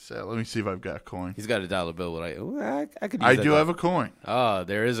take this out. Let me see if I've got a coin. He's got a dollar bill. I could use I that do have a coin. Oh,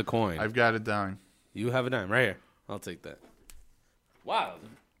 there is a coin. I've got a dime. You have a dime right here. I'll take that. Wow.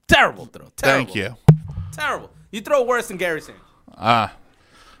 Terrible throw. Thank you. Terrible. You throw worse than Gary Sanchez.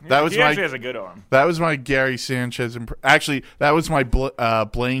 He actually has a good arm. That was my Gary Sanchez actually, that was my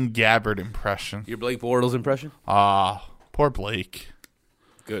Blaine Gabbert impression. Your Blake Bortles impression? Poor Blake.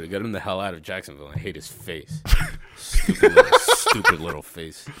 Good. Get him the hell out of Jacksonville. I hate his face. Stupid little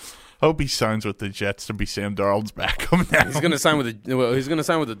face. Hope he signs with the Jets to be Sam Darnold's backup now. He's gonna sign with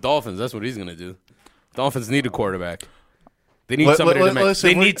the Dolphins. That's what he's gonna do. Dolphins need a quarterback. They need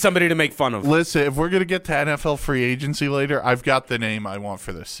somebody to make fun of. Listen, if we're going to get to NFL free agency later, I've got the name I want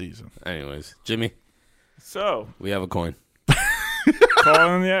for this season. Anyways, Jimmy. So. We have a coin. Call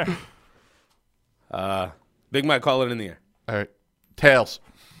it in the air. Big Mike, call it in the air. All right. Tails.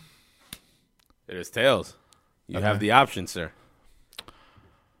 It is tails. You have the option, sir.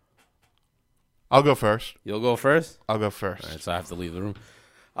 I'll go first. You'll go first? I'll go first. All right, so I have to leave the room.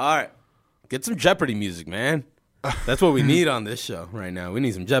 All right. Get some Jeopardy music, man. That's what we need on this show right now. We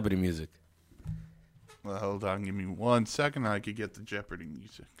need some Jeopardy music. Well, hold on. Give me 1 second. I could get the Jeopardy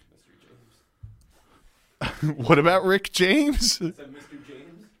music. What about Rick James? Is that Mr.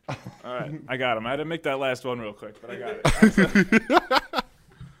 James? All right, I got him. I had to make that last one real quick, but I got it.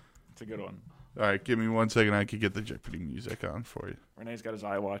 It's a good one. All right, give me 1 second. I could get the Jeopardy music on for you. Renee's got his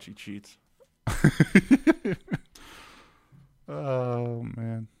iWatch. He cheats. Oh,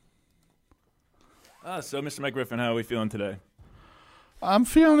 man. So, Mr. Mike Griffin, how are we feeling today? I'm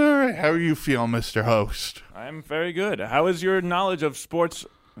feeling all right. How are you feeling, Mr. Host? I'm very good. How is your knowledge of sports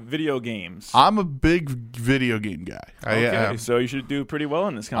video games? I'm a big video game guy. Okay, so you should do pretty well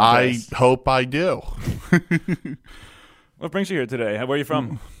in this contest. I hope I do. What brings you here today? Where are you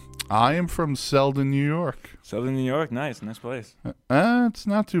from? I am from Selden, New York. Selden, New York. Nice place. It's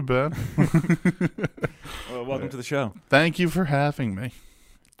not too bad. Well, welcome to the show. Thank you for having me.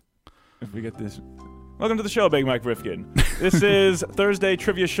 If we get this. Welcome to the show, Big Mike Rifkin. This is Thursday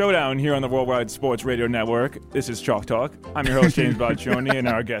Trivia Showdown here on the Worldwide Sports Radio Network. This is Chalk Talk. I'm your host, James Boccioni, and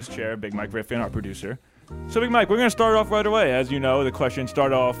our guest chair, Big Mike Rifkin, our producer. So, Big Mike, we're going to start off right away. As you know, the questions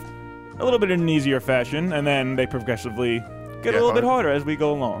start off a little bit in an easier fashion, and then they progressively get a little bit harder as we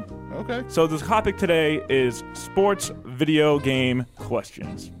go along. Okay. So the topic today is sports video game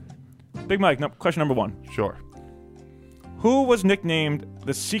questions. Big Mike, question number 1. Sure. Who was nicknamed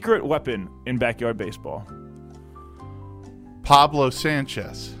the secret weapon in Backyard Baseball? Pablo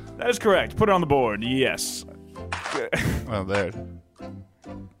Sanchez. That is correct. Put it on the board. Yes. Well, there. There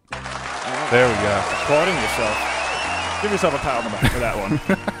we go. Applauding yourself. Give yourself a pat on the back for that one.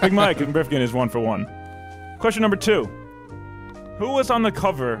 Big Mike and Rifkin is 1 for 1. Question number 2. Who was on the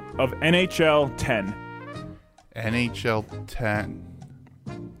cover of NHL 10? NHL 10.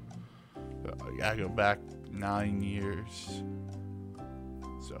 I gotta go back 9 years.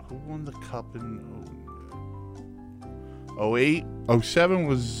 So who won the cup in 08? 07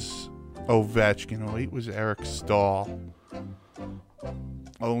 was Ovechkin. 08 was Eric Stahl.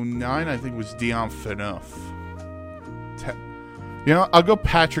 09 I think was Dion Phaneuf. I'll go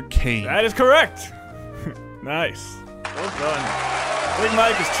Patrick Kane. That is correct. Nice. Well done. Big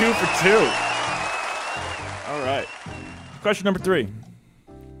Mike is 2 for 2. All right. Question number 3.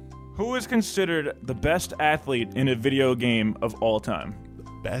 Who is considered the best athlete in a video game of all time?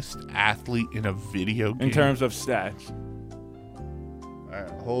 Best athlete in a video game? In terms of stats. All right,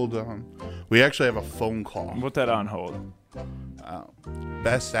 hold on. We actually have a phone call. Put that on hold.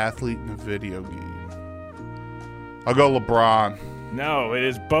 Best athlete in a video game. I'll go LeBron. No, it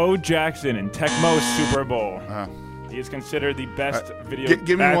is Bo Jackson in Tecmo Super Bowl. He is considered the best video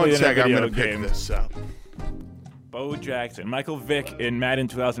Give me 1 second. I'm going to pick game. this up. Bo Jackson. Michael Vick in Madden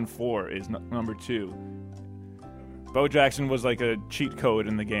 2004 is number 2. Bo Jackson was like a cheat code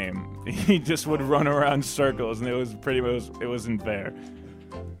in the game. He just would run around circles, and it wasn't fair.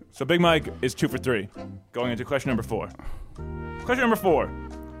 So Big Mike is 2 for 3. Going into question number 4. Question number 4.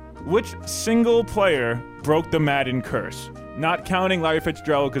 Which single player broke the Madden curse? Not counting Larry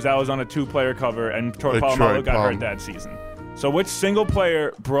Fitzgerald because that was on a 2-player cover, and Troy Polamalu got hurt that season. So which single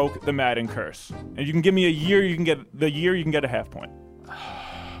player broke the Madden curse? And you can give me a year, you can get a half point.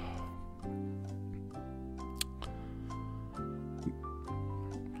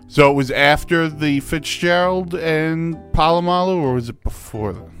 So it was after the Fitzgerald and Polamalu, or was it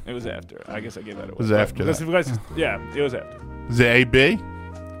before then? It was after. I guess I gave that away. It was after that. Yeah, it was after. Is it AB?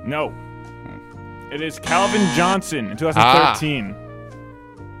 No. It is Calvin Johnson in 2013.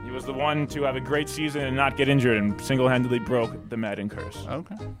 He was the one to have a great season and not get injured and single-handedly broke the Madden curse.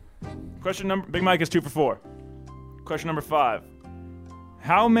 Okay. Big Mike is 2 for 4. Question number 5.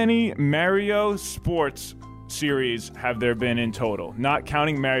 How many Mario sports series have there been in total? Not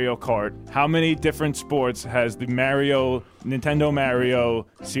counting Mario Kart. How many different sports has the Nintendo Mario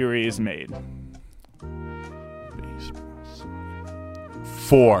series made?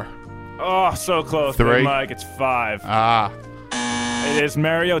 4. Oh, so close. 3. Big Mike, it's 5. It is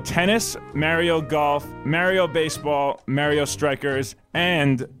Mario Tennis, Mario Golf, Mario Baseball, Mario Strikers,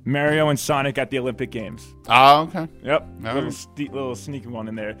 and Mario and Sonic at the Olympic Games. Oh, okay. Yep. Little sneaky one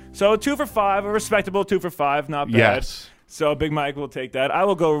in there. So 2 for 5, a respectable 2 for 5, not bad. Yes. So Big Mike will take that. I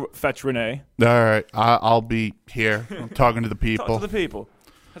will go fetch Renee. All right. I'll be here. I'm talking to the people. Talk to the people.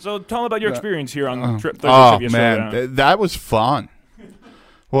 So tell them about your experience here on Thursday Trivia man. Showdown. That was fun.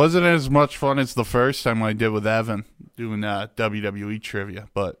 Wasn't as much fun as the first time I did with Evan doing WWE trivia,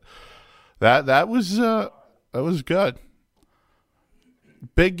 but that was good.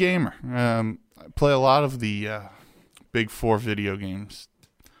 Big gamer. I play a lot of the Big 4 video games.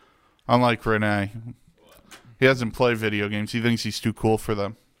 Unlike Renee, He doesn't play video games. He thinks he's too cool for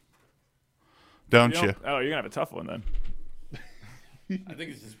them. Don't you? Oh, you're going to have a tough one then. I think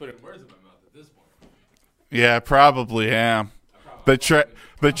it's just putting words in my mouth at this point. Yeah, I probably am. I'm probably going to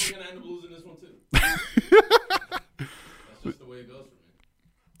end up losing this one, too. That's just the way it goes for me.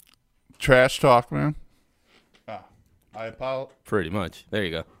 Trash talk, man. I apologize. Pretty much. There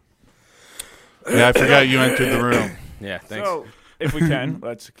you go. Yeah, I forgot you entered the room. Yeah, thanks. So, if we can,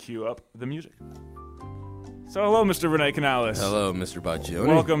 let's cue up the music. So, hello, Mr. Rene Canales. Hello, Mr. Baccioni.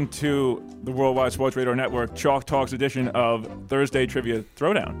 Welcome to the Worldwide Sports Radio Network Chalk Talks edition of Thursday Trivia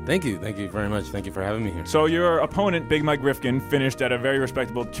Throwdown. Thank you. Thank you very much. Thank you for having me here. So your opponent, Big Mike Rifkin, finished at a very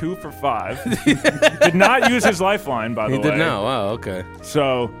respectable 2 for 5. Did not use his lifeline, by the way. He did not. Wow, okay.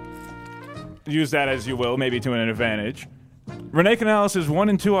 So use that as you will, maybe to an advantage. Rene Canales is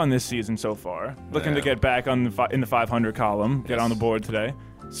 1-2 on this season so far. Looking to get back on in the 500 column, get on the board today.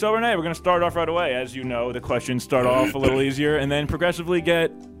 So, Rene, we're going to start off right away. As you know, the questions start off a little easier and then progressively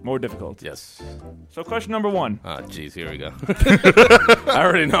get more difficult. Yes. So, question number 1. Oh, jeez, here we go. I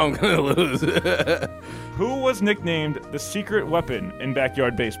already know I'm going to lose. Who was nicknamed the secret weapon in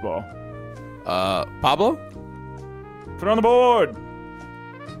backyard baseball? Pablo? Put it on the board.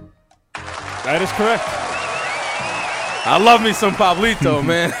 That is correct. I love me some Pablito,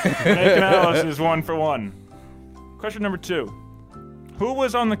 man. Rene Canales is 1 for 1. Question number 2. Who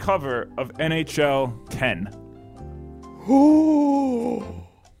was on the cover of NHL 10?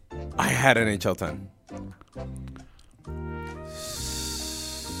 I had NHL 10.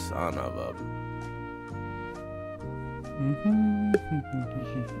 Son of a...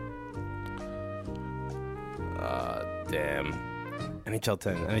 damn. NHL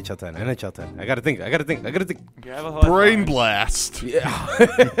 10, NHL 10, NHL 10. I gotta think. Brain blast. Yeah.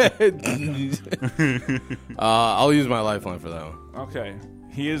 I'll use my lifeline for that one. Okay.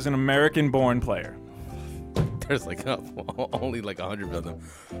 He is an American-born player. There's like only like 100 of them.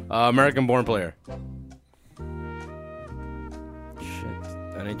 American-born player. Shit.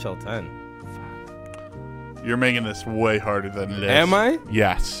 NHL 10. You're making this way harder than it is. Am I?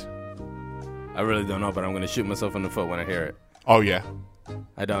 Yes. I really don't know, but I'm gonna shoot myself in the foot when I hear it. Oh, yeah.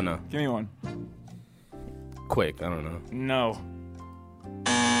 I don't know. Give me one. Quick, I don't know. No.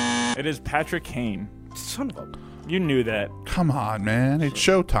 It is Patrick Kane. Son of a... You knew that. Come on, man. It's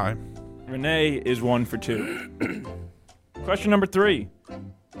showtime. Rene is 1 for 2. Question number 3.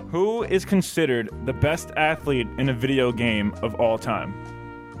 Who is considered the best athlete in a video game of all time?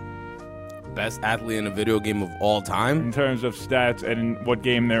 Best athlete in a video game of all time? In terms of stats and what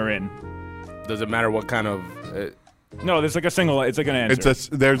game they're in. Does it matter what kind of... No, there's like a single... It's like an answer.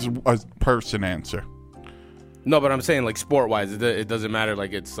 There's a person answer. No, but I'm saying like sport-wise, it doesn't matter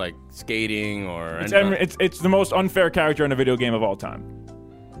like it's like skating or... It's the most unfair character in a video game of all time.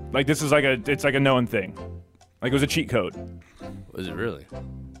 Like this is like a known thing. Like it was a cheat code. Was it really?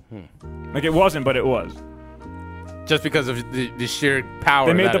 Like it wasn't, but it was. Just because of the sheer power.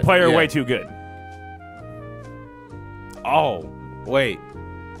 They made the player way too good. Oh, wait.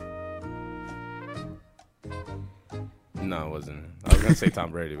 No, it wasn't. I was gonna say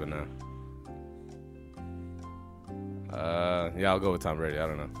Tom Brady, but no. Yeah, I'll go with Tom Brady. I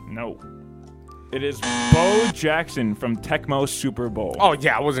don't know. No. It is Bo Jackson from Tecmo Super Bowl. Oh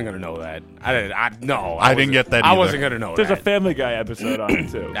yeah, I wasn't gonna know that. I didn't get that. Either. I wasn't gonna know. There's a Family Guy episode on it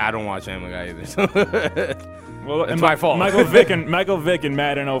too. I don't watch Family Guy either. Well, it's my fault. Michael Vick in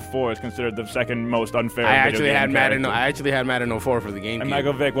Madden 04 is considered the second most unfair. I actually had Madden 04 for the GameCube. And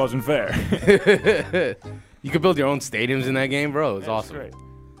Michael Vick wasn't fair. You could build your own stadiums in that game, bro. It's awesome. Great.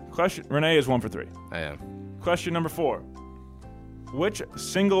 Question. Renee is 1 for 3. I am. Question number 4. Which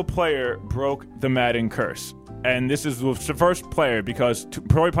single player broke the Madden curse? And this is the first player because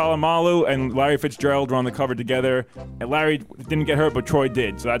Troy Polamalu and Larry Fitzgerald were on the cover together. And Larry didn't get hurt, but Troy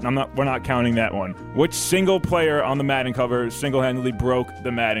did. So we're not counting that one. Which single player on the Madden cover single-handedly broke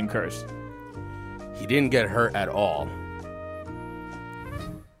the Madden curse? He didn't get hurt at all.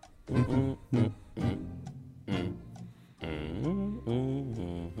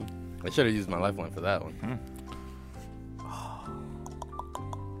 I should have used my lifeline for that one.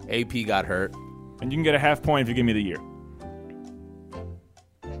 AP got hurt. And you can get a half point if you give me the year.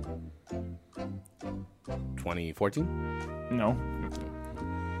 2014? No.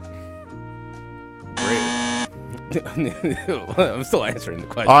 I'm still answering the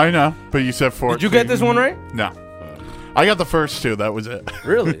question. I know, but you said 14. Did you get this one right? No. I got the first 2. That was it.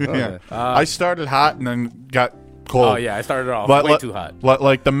 Really? Okay. Yeah. I started hot and then got cold. Oh, yeah. I started off way too hot.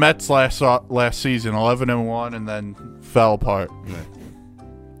 Like the Mets last season, 11-1, and then fell apart. Yeah.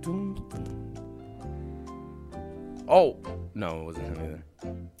 Oh. No, it wasn't him either.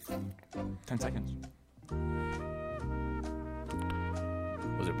 10 seconds.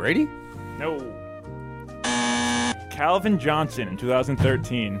 Was it Brady? No. Calvin Johnson in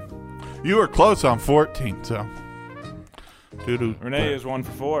 2013. You were close on 14, so. Renee is 1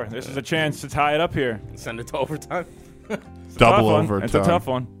 for 4. This is a chance to tie it up here. Send it to overtime. Double overtime. It's a tough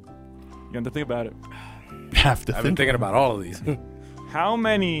one. You have to think about it. Have to I've been thinking about all of these.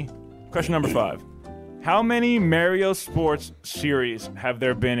 Question number 5. How many Mario Sports series have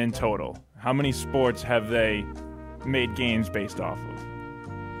there been in total? How many sports have they made games based off of?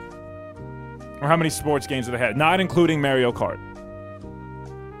 Or how many sports games have they had? Not including Mario Kart.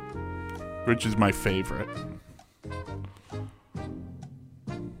 Which is my favorite.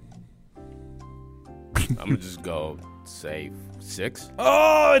 I'm going to just go say 6.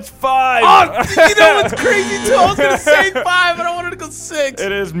 Oh, it's 5. Oh, you know what's crazy, too? I was going to say 5, but I wanted to go 6.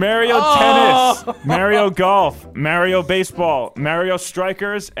 It is Mario Tennis, Mario Golf, Mario Baseball, Mario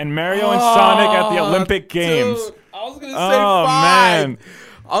Strikers, and Mario and Sonic at the Olympic Games. Dude, I was going to say 5. Man.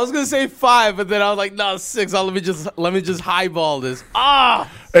 I was gonna say 5, but then I was like, no, 6. Let me just highball this.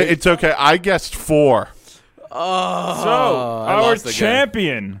 It's okay. I guessed 4. So our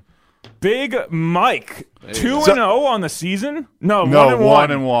champion, Big Mike, 2-0 on the season. No,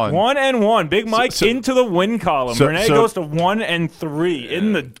 1-1. 1-1. Big Mike into the win column. Renee goes to 1-3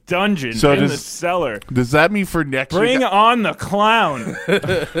 in the dungeon, the cellar. Does that mean for next week? Bring on the clown.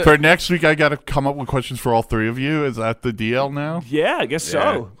 For next week, I got to come up with questions for all 3 of you. Is that the deal now? Yeah, I guess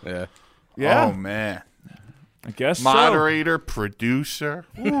so. Yeah. Oh man. I guess Moderator, producer.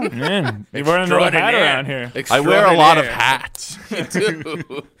 Ooh, man, you're wearing another hat around here. I wear a lot of hats. Me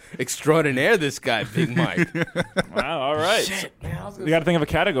too. Extraordinaire, this guy, Big Mike. Wow, all right. Shit, man, you got to think of a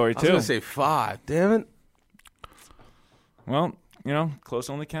category, too. I was going to say 5. Damn it. Well, close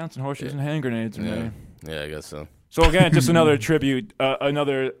only counts in horseshoes and hand grenades. Yeah, I guess so. So, again, just another tribute,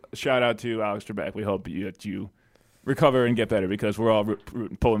 another shout-out to Alex Trebek. We hope that you recover and get better because we're all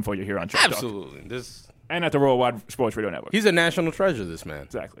pulling for you here on Chalk Talk. Absolutely. And at the Worldwide Sports Radio Network. He's a national treasure, this man.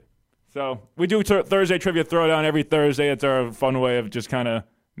 Exactly. So we do Thursday Trivia Throwdown every Thursday. It's our fun way of just kind of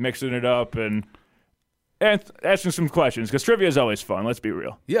mixing it up and asking some questions because trivia is always fun. Let's be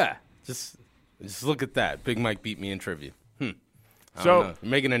real. Yeah. Just look at that. Big Mike beat me in trivia. So you're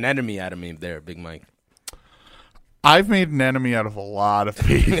making an enemy out of me there, Big Mike. I've made an enemy out of a lot of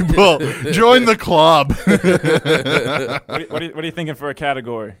people. Join the club. What are you thinking for a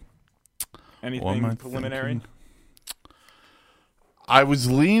category? Anything preliminary? I'm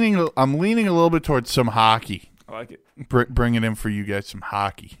leaning a little bit towards some hockey. I like it. Bring it in for you guys, some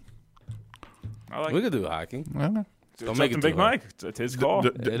hockey. We could do hockey. Okay. Don't make it Big Mike. It's his call.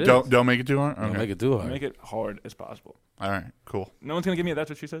 Don't make it too hard? Okay. Don't make it too hard. Make it hard as possible. All right, cool. No one's going to give me a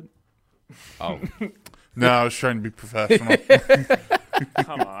that's what she said? Oh. No, I was trying to be professional.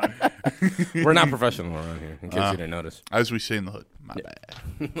 Come on. We're not professional around here, in case you didn't notice. As we say in the hood. My bad.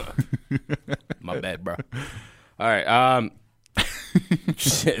 My bad, bro. All right.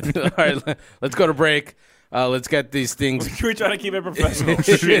 Shit. All right, let's go to break. Let's get these things. We're trying to keep it professional.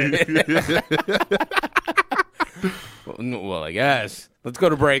 Well, I guess. Let's go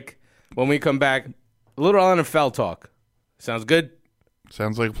to break. When we come back, a little NFL talk. Sounds good?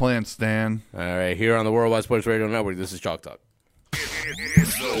 Sounds like a plan, Stan. All right, here on the Worldwide Sports Radio Network, this is Chalk Talk.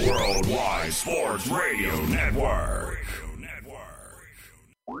 It's the Worldwide Sports Radio Network.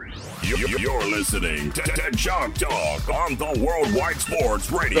 You're listening to Chalk Talk on the Worldwide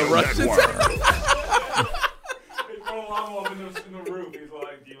Sports Radio Network. In the roof. He's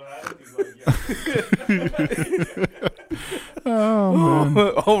like, do you have it? He's like, yeah. Oh,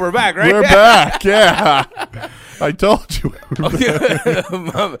 man. Oh, we're back, right? We're back, yeah. I told you.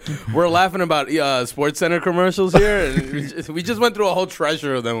 We're laughing about Sports Center commercials here. And we just went through a whole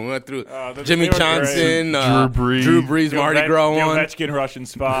treasure of them. We went through Jimmy Johnson, Drew Brees, Mardi Gras one. The Ovechkin Russian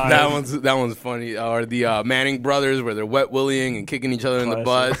spy. That one's funny. Or the Manning brothers where they're wet willying and kicking each other in the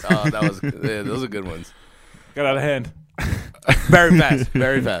butt. Those are good ones. Got out of hand. Very fast.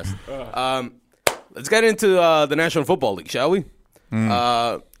 Very fast. Let's get into the National Football League, shall we?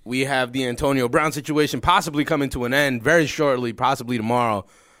 We have the Antonio Brown situation possibly coming to an end very shortly, possibly tomorrow.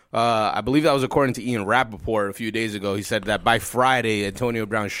 I believe that was according to Ian Rappaport a few days ago. He said that by Friday, Antonio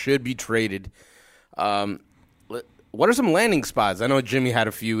Brown should be traded. What are some landing spots? I know Jimmy had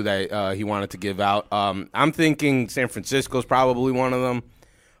a few that he wanted to give out. I'm thinking San Francisco's probably one of them.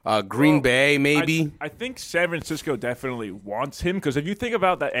 Green Bay, maybe. I think San Francisco definitely wants him because if you think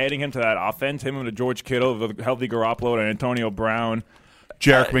about that, adding him to that offense, him and to George Kittle, the healthy Garoppolo, and Antonio Brown,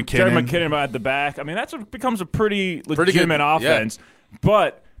 Jerick McKinnon at the back. I mean, becomes a pretty legitimate offense. Yeah.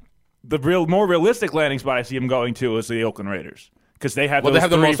 But the more realistic landing spot I see him going to is the Oakland Raiders because they have those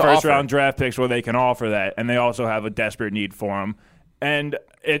 3 first-round draft picks where they can offer that, and they also have a desperate need for him. And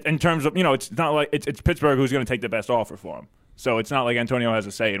in terms of, it's not like it's Pittsburgh who's going to take the best offer for him. So it's not like Antonio has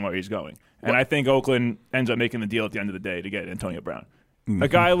a say in where he's going. And I think Oakland ends up making the deal at the end of the day to get Antonio Brown. A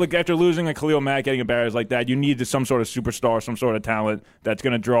guy, after losing a Khalil Mack, getting embarrassed like that, you need some sort of superstar, some sort of talent that's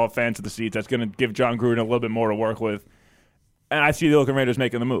going to draw fans to the seats, that's going to give John Gruden a little bit more to work with. And I see the Oakland Raiders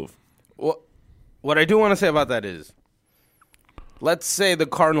making the move. Well, what I do want to say about that is, let's say the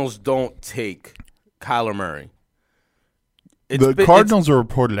Cardinals don't take Kyler Murray. The Cardinals are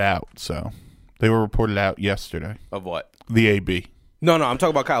reported out, so they were reported out yesterday. Of what? The AB. No, I'm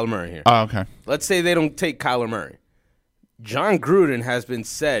talking about Kyler Murray here. Oh, okay. Let's say they don't take Kyler Murray. John Gruden has been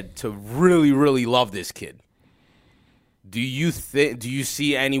said to really, really love this kid. Do you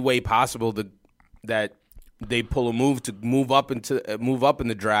see any way possible that they pull a move to move up in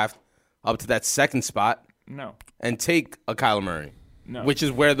the draft up to that second spot? No. And take a Kyler Murray. No. Which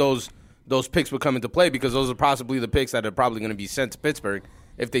is where those picks would come into play, because those are possibly the picks that are probably going to be sent to Pittsburgh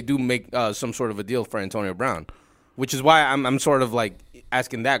if they do make some sort of a deal for Antonio Brown. Which is why I'm sort of like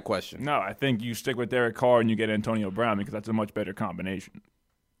asking that question. No, I think you stick with Derek Carr and you get Antonio Brown, because that's a much better combination.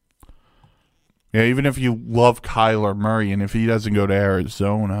 Yeah, even if you love Kyler Murray, and if he doesn't go to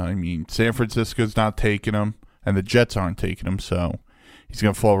Arizona, I mean, San Francisco's not taking him, and the Jets aren't taking him, so he's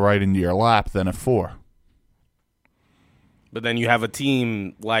going to fall right into your lap then at 4. But then you have a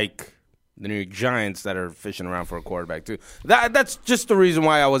team like the New York Giants that are fishing around for a quarterback too. That's just the reason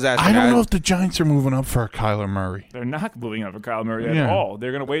why I was asking. I don't know if the Giants are moving up for a Kyler Murray. They're not moving up for Kyler Murray at all.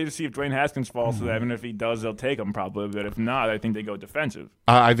 They're going to wait to see if Dwayne Haskins falls to them, and if he does, they'll take him probably. But if not, I think they go defensive.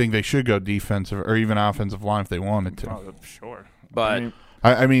 I think they should go defensive or even offensive line if they wanted to. Oh, sure. But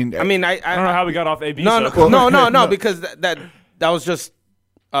I mean, I don't know how we got off AB. No, because that was just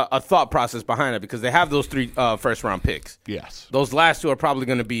a thought process behind it, because they have those 3 first-round picks. Yes. Those last 2 are probably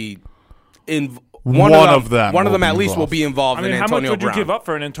going to be in one of them at least will be involved in Antonio Brown. How much would you give up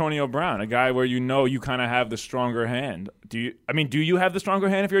for an Antonio Brown, a guy where you kind of have the stronger hand? Do you have the stronger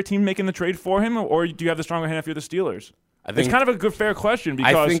hand if you're a team making the trade for him, or do you have the stronger hand if you're the Steelers? I think it's kind of a good, fair question,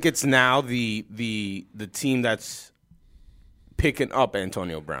 because I think it's now the team that's picking up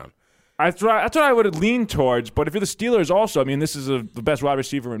Antonio Brown. That's what I would lean towards. But if you're the Steelers also, this is the best wide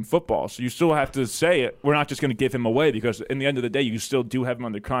receiver in football. So you still have to say it. We're not just going to give him away, because in the end of the day, you still do have him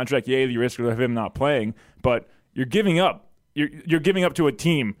under contract. Yeah, the risk of him not playing, but you're giving up. You're giving up to a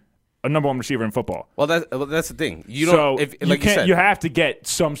team, a number 1 receiver in football. Well, that's the thing. You don't. You have to get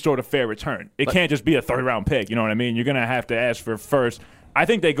some sort of fair return. It can't just be a 3rd-round pick. You know what I mean? You're going to have to ask for first. I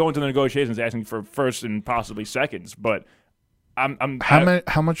think they go into the negotiations asking for first and possibly seconds, but.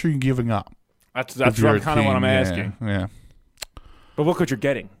 How much are you giving up? That's kind of what I'm asking. Yeah. But look what you're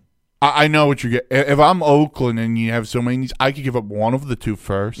getting. I know what you get. If I'm Oakland and you have so many, I could give up one of the 2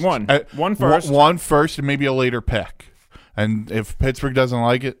 first. One first. One first and maybe a later pick. And if Pittsburgh doesn't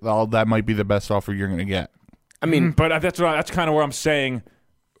like it, that might be the best offer you're going to get. But that's kind of where I'm saying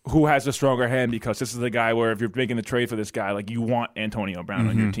who has the stronger hand, because this is the guy where if you're making the trade for this guy, like, you want Antonio Brown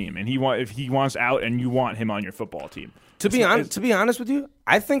on your team, and if he wants out, and you want him on your football team. To be honest with you,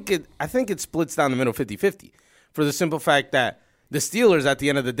 I think it splits down the middle 50-50 for the simple fact that the Steelers, at the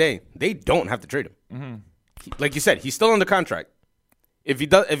end of the day, they don't have to trade him. Like you said, he's still under contract. If he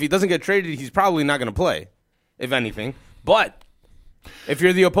doesn't get traded, he's probably not going to play, if anything. But if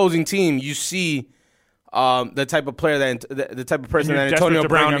you're the opposing team, you see the type of player the type of person that Antonio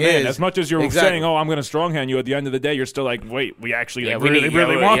Brown is. As much as you're saying, "Oh, I'm going to stronghand you," at the end of the day, you're still like, "Wait, we actually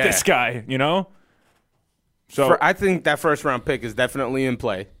really want this guy," you know? So I think that 1st-round pick is definitely in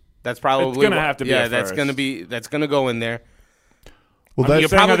play. That's probably going to have to be. Yeah, that's going to go in there. Well, you're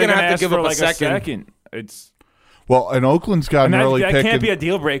probably going to have to give up a second. And Oakland's got an early pick. That can't be a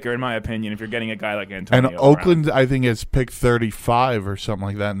deal breaker, in my opinion, if you're getting a guy like Antonio. And Oakland, I think, has picked 35 or something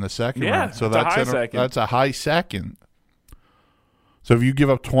like that in the second round. So that's a high second. So if you give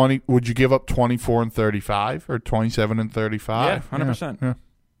up 20, would you give up 24 and 35 or 27 and 35? Yeah, 100%.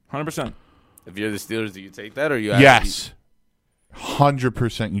 100%. If you're the Steelers, do you take that, or you? Yes,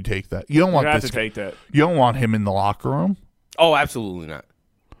 100%. You take that. You don't want to take that. You don't want him in the locker room. Oh, absolutely not.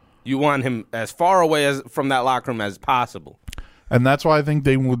 You want him as far away from that locker room as possible. And that's why I think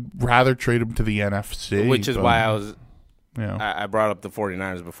they would rather trade him to the NFC. Which is why I brought up the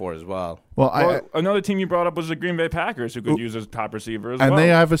 49ers before as well. Well, another team you brought up was the Green Bay Packers, who could use a top receiver as well. And they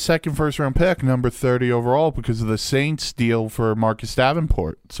have a second first-round pick, number 30 overall, because of the Saints deal for Marcus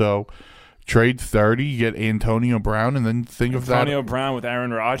Davenport. So trade 30, you get Antonio Brown, and then think of that. Antonio Brown with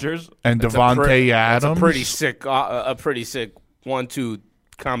Aaron Rodgers. And Devontae Adams. That's a pretty sick 1-2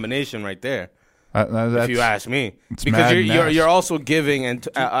 combination right there. if you ask me, because you're also giving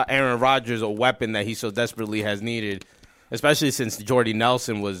Aaron Rodgers a weapon that he so desperately has needed, especially since Jordy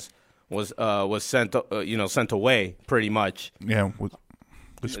Nelson was sent away pretty much. Yeah,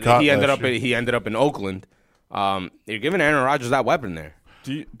 he ended up in Oakland. You're giving Aaron Rodgers that weapon there.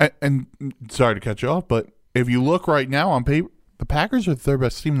 And sorry to cut you off, but if you look right now on paper, the Packers are the third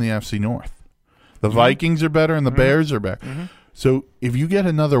best team in the NFC North. The Vikings are better and the Bears are better. Mm-hmm. So if you get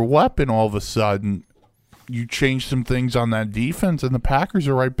another weapon all of a sudden, you change some things on that defense, and the Packers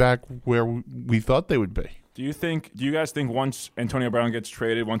are right back where we thought they would be. Do you guys think once Antonio Brown gets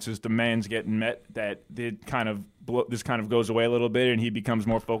traded, once his demands get met, that this kind of goes away a little bit and he becomes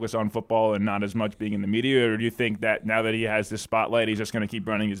more focused on football and not as much being in the media? Or do you think that now that he has this spotlight, he's just going to keep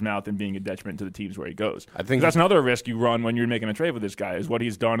running his mouth and being a detriment to the teams where he goes? I think that's another risk you run when you're making a trade with this guy, is what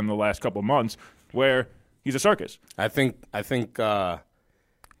he's done in the last couple of months, where he's a circus. I think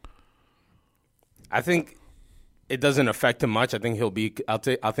it doesn't affect him much. I think he'll be.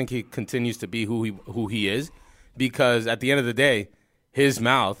 I think he continues to be who he is, because at the end of the day, him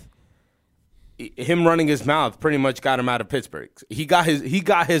running his mouth pretty much got him out of Pittsburgh. He got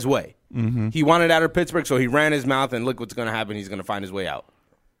his way. Mm-hmm. He wanted out of Pittsburgh, so he ran his mouth, and look what's going to happen. He's going to find his way out,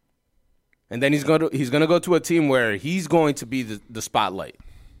 and then he's going to go to a team where he's going to be the spotlight.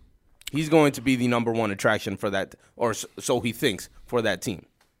 He's going to be the number one attraction for that, or so he thinks, for that team.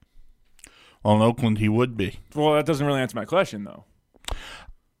 Well, in Oakland, he would be. Well, that doesn't really answer my question, though.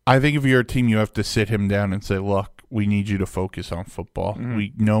 I think if you're a team, you have to sit him down and say, look, we need you to focus on football. Mm-hmm.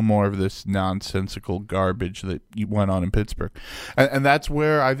 We no more of this nonsensical garbage that you went on in Pittsburgh. And that's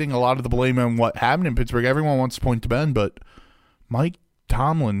where I think a lot of the blame on what happened in Pittsburgh, everyone wants to point to Ben, but Mike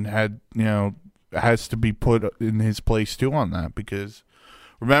Tomlin has to be put in his place too on that, because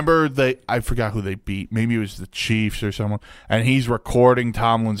remember, I forgot who they beat. Maybe it was the Chiefs or someone. And he's recording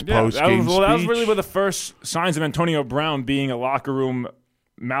Tomlin's post-game speech. That was really where the first signs of Antonio Brown being a locker room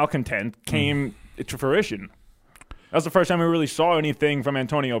malcontent came to fruition. That was the first time we really saw anything from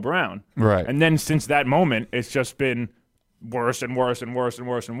Antonio Brown. Right. And then since that moment, it's just been worse and worse and worse and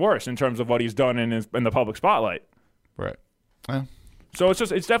worse and worse in terms of what he's done in the public spotlight. Right. Yeah. So it's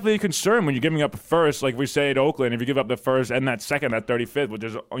definitely a concern when you're giving up a first, like we say at Oakland. If you give up the first and that second, that 35th, which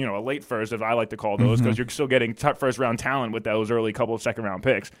is a late first, as I like to call those, because you're still getting first round talent with those early couple of second round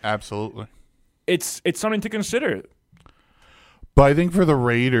picks. Absolutely, it's something to consider. But I think for the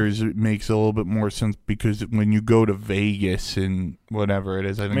Raiders, it makes a little bit more sense, because when you go to Vegas and whatever it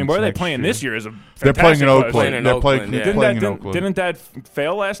is, I think. Where are they playing this year? Is a they're playing in Oakland. They're playing in Oakland. Didn't that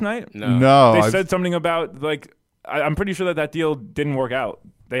fail last night? No. They said something about I'm pretty sure that deal didn't work out.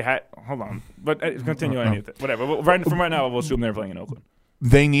 They had hold on, but continue on anything. Whatever. From right now, we'll assume they're playing in Oakland.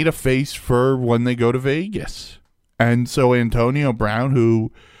 They need a face for when they go to Vegas, and so Antonio Brown,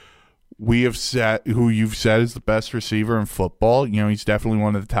 who you've said is the best receiver in football. He's definitely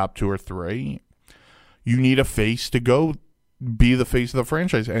one of the top 2 or 3. You need a face to go be the face of the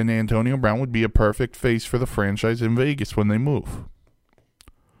franchise, and Antonio Brown would be a perfect face for the franchise in Vegas when they move.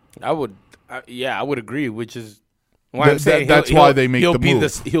 I would agree. Which is. Well, that's why they make the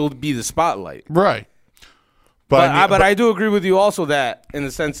move. He'll be the spotlight. Right. But I do agree with you also that in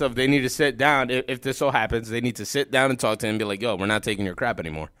the sense of they need to sit down. If this so happens, they need to sit down and talk to him and be like, yo, we're not taking your crap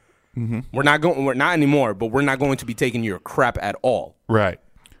anymore. Mm-hmm. We're not anymore, but we're not going to be taking your crap at all. Right.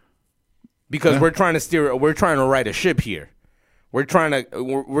 Because we're trying to right a ship here. We're trying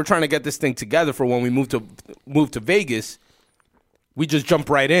to get this thing together for when we move to Vegas. We just jump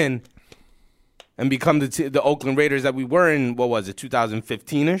right in and become the Oakland Raiders that we were in,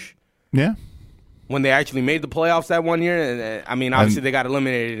 2015-ish? Yeah. When they actually made the playoffs that one year. And, obviously they got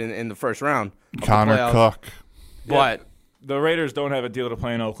eliminated in the first round. Connor Cook. But the Raiders don't have a deal to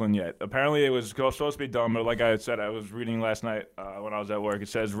play in Oakland yet. Apparently it was supposed to be done, but like I had said, I was reading last night when I was at work. It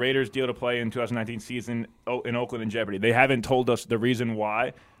says Raiders deal to play in 2019 season in Oakland in jeopardy. They haven't told us the reason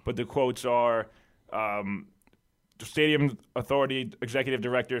why, but the quotes are Stadium Authority Executive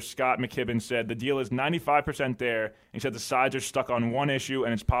Director Scott McKibben said the deal is 95% there. He said the sides are stuck on one issue,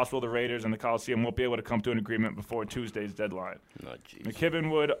 and it's possible the Raiders and the Coliseum won't be able to come to an agreement before Tuesday's deadline. Oh,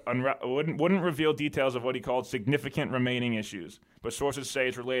 McKibben wouldn't reveal details of what he called significant remaining issues, but sources say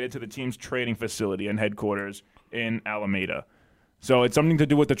it's related to the team's training facility and headquarters in Alameda. So it's something to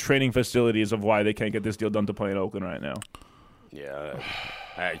do with the training facilities of why they can't get this deal done to play in Oakland right now. Yeah,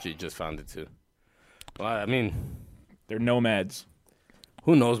 I actually just found it too. Well, they're nomads.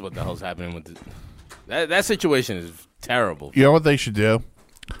 Who knows what the hell's happening with that situation is terrible. You know what they should do?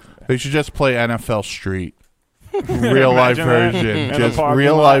 They should just play NFL Street. Real life version. Just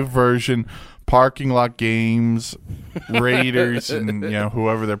real life version. parking lot games, Raiders, and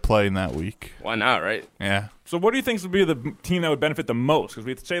whoever they're playing that week. Why not, right? Yeah. So what do you think would be the team that would benefit the most? Because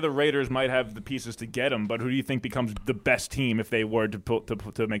we say the Raiders might have the pieces to get them, but who do you think becomes the best team if they were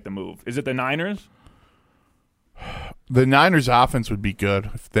to make the move? Is it the Niners? The Niners' offense would be good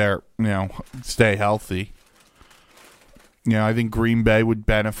if they're stay healthy. I think Green Bay would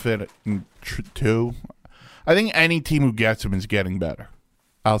benefit too. I think any team who gets them is getting better.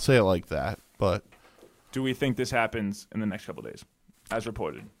 I'll say it like that. But do we think this happens in the next couple of days, as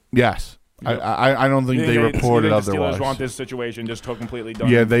reported? Yes. I don't think they reported otherwise. The Steelers want this situation just completely done.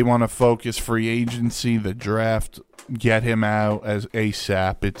 Yeah, they want to focus free agency, the draft, get him out as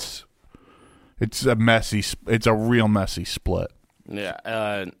ASAP. It's a real messy split.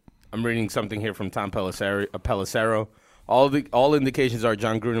 Yeah, I'm reading something here from Tom Pelissero. All indications are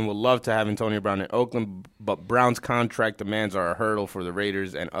John Gruden would love to have Antonio Brown in Oakland, but Brown's contract demands are a hurdle for the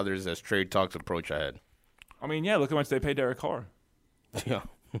Raiders and others as trade talks approach ahead. I mean, yeah, look how much they paid Derek Carr. Yeah.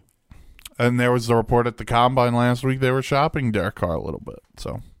 And there was the report at the Combine last week they were shopping Derek Carr a little bit.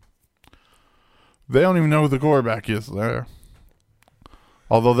 So they don't even know who the quarterback is there.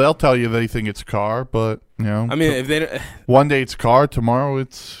 Although they'll tell you they think it's Carr, but I mean, if they one day it's Carr, tomorrow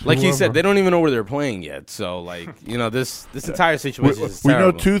it's like whoever. he said, they don't even know where they're playing yet. So this entire situation is we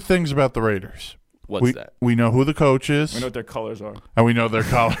terrible. know two things about the Raiders. What's that? We know who the coach is. We know what their colors are. And we know their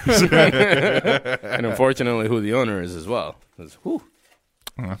colors. And unfortunately, who the owner is as well.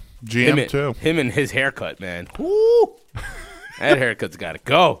 GM too. Him and his haircut, man. Woo! That haircut's got to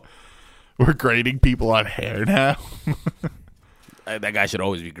go. We're grading people on hair now. That guy should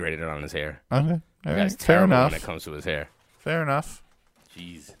always be graded on his hair. Okay. That guy's Fair terrible enough. when it comes to his hair. Fair enough.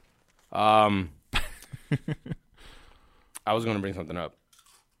 Jeez. I was going to bring something up.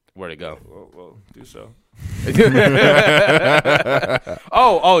 Where'd it go? Well, do so.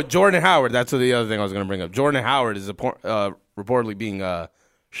 Jordan Howard. That's the other thing I was going to bring up. Jordan Howard is reportedly being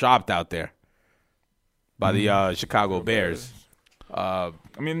shopped out there by the Chicago Bears. I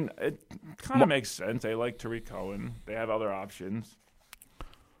mean, it kind of makes sense. They like Tariq Cohen. They have other options.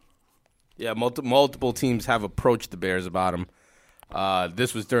 Yeah, multiple teams have approached the Bears about him.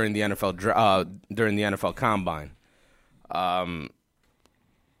 This was during the NFL Combine.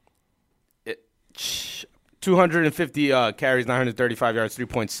 250 carries, 935 yards,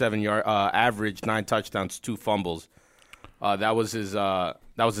 3.7 yard average, 9 touchdowns, 2 fumbles. That was his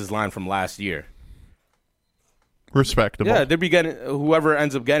line from last year. Respectable. Yeah, they'll be getting whoever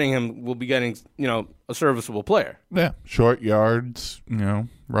ends up getting him will be getting a serviceable player. Yeah, short yards.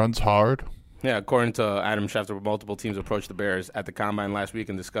 Runs hard. Yeah, according to Adam Schefter, multiple teams approached the Bears at the Combine last week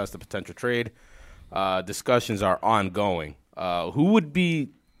and discussed the potential trade. Discussions are ongoing. Who would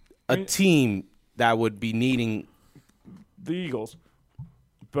be a team that would be needing the Eagles?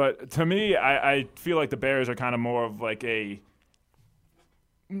 But to me, I feel like the Bears are kind of more of like a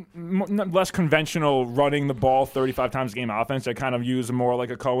less conventional running the ball 35 times a game offense. They kind of use more like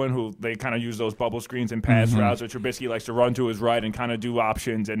a Cohen, who they kind of use those bubble screens and pass routes, which Trubisky likes to run to his right and kind of do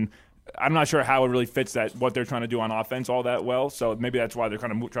options. And I'm not sure how it really fits what they're trying to do on offense all that well. So maybe that's why they're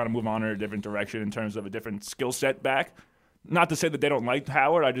kind of trying to move on in a different direction in terms of a different skill set back. Not to say that they don't like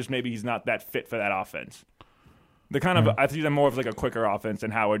Howard, maybe he's not that fit for that offense. They're kind of, I think they're more of like a quicker offense,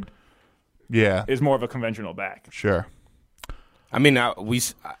 and Howard is more of a conventional back. Sure. I mean,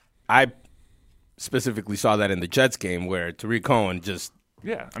 I specifically saw that in the Jets game where Tariq Cohen just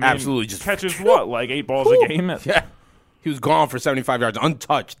absolutely just catches like 8 balls a game? Yeah. He was gone for 75 yards,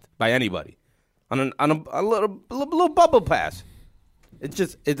 untouched by anybody, on a little bubble pass. That's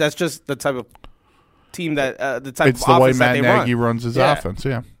just the type of team that the type it's of the way offense Matt that they Nagy run. runs his offense.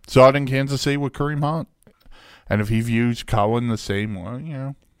 Yeah, saw it in Kansas City with Kareem Hunt, and if he views Cohen the same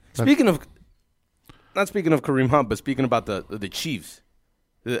way, Speaking of Kareem Hunt, but speaking about the Chiefs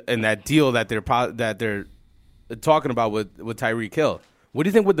and that deal that they're talking about with Tyreek Hill, what do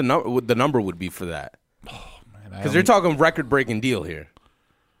you think the number would be for that? Because they're talking record-breaking deal here.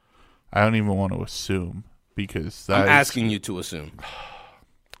 I don't even want to assume because I'm asking you to assume.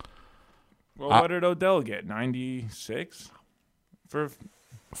 Well, what did Odell get? 96 for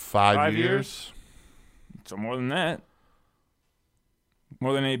 5 years? So more than that.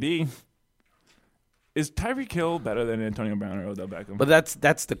 More than AB. Is Tyreek Hill better than Antonio Brown or Odell Beckham? But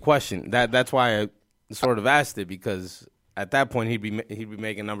that's the question. That's why I sort of asked it, because at that point he'd be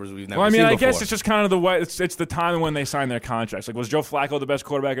making numbers we've never seen before. I guess it's just kind of the way it's the time when they signed their contracts. Like, was Joe Flacco the best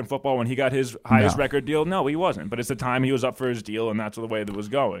quarterback in football when he got his highest record deal? No, he wasn't. But it's the time he was up for his deal, and that's the way that was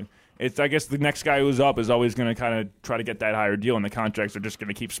going. I guess the next guy who's up is always going to kind of try to get that higher deal, and the contracts are just going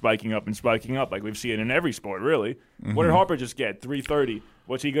to keep spiking up, like we've seen in every sport, really. Mm-hmm. What did Harper just get? $330.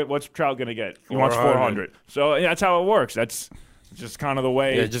 What's Trout going to get? He wants $400. So that's how it works. That's just kind of the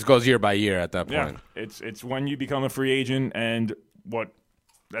way. Yeah, it just goes year by year at that point. Yeah, it's when you become a free agent, and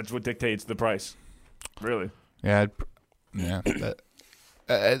that's what dictates the price, really. Yeah.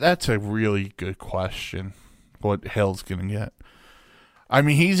 That's a really good question. What Hill's going to get? I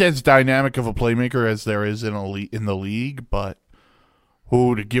mean, he's as dynamic of a playmaker as there is in the league, but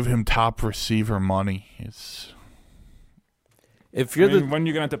to give him top receiver money is. When are you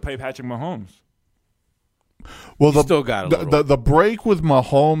going to have to pay Patrick Mahomes? Well, still got the break with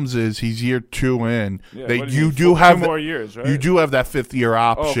Mahomes is he's year 2 in. Yeah, you do have 2 more years, right? You do have that 5th-year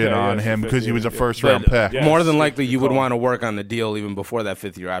option on him because he was a first-round pick. Yes, more than likely, you would want to work on the deal even before that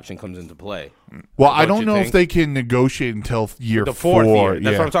 5th-year option comes into play. Well, I don't know if they can negotiate until year the 4th 4. year.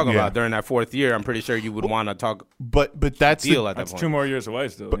 That's what I'm talking about. During that 4th year, I'm pretty sure you would want to talk. But that's deal at that point. 2 more years away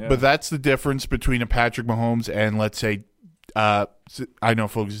still. But that's the difference between a Patrick Mahomes and, let's say, I know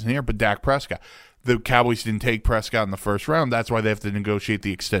folks isn't here, but Dak Prescott. The Cowboys didn't take Prescott in the first round. That's why they have to negotiate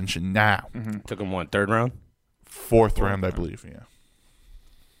the extension now. Mm-hmm. Took him 3rd round? 4th round, I believe, yeah.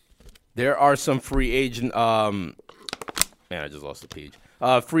 There are some free agent man, I just lost the page.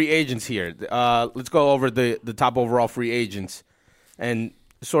 Free agents here. Let's go over the top overall free agents and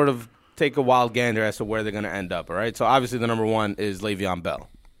sort of take a wild gander as to where they're going to end up, all right? So obviously the number 1 is Le'Veon Bell.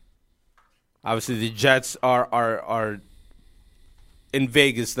 Obviously the Jets are in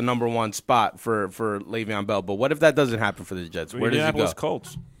Vegas, the number 1 spot for Le'Veon Bell. But what if that doesn't happen for the Jets? Where does he go?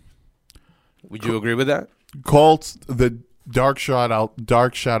 Colts. Would you agree with that? Colts, the dark shot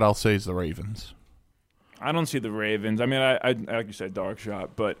I'll say is the Ravens. I don't see the Ravens. I mean, I like you said, dark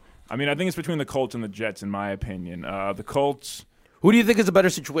shot. But, I mean, I think it's between the Colts and the Jets, in my opinion. The Colts. Who do you think is a better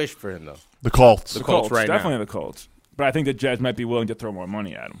situation for him, though? The Colts. The Colts right definitely now. The Colts. But I think the Jets might be willing to throw more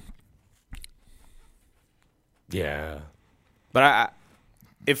money at him. Yeah. But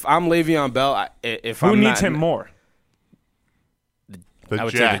if I'm Le'Veon Bell, who needs him more? I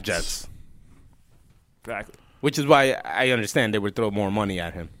would say the Jets. Exactly. Which is why I understand they would throw more money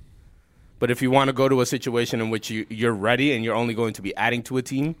at him. But if you want to go to a situation in which you're ready and you're only going to be adding to a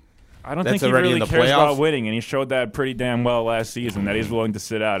team, I don't think he really cares about winning, and he showed that pretty damn well last season, that he's willing to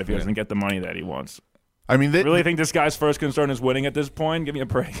sit out if he doesn't get the money that he wants. I mean, really think this guy's first concern is winning at this point? Give me a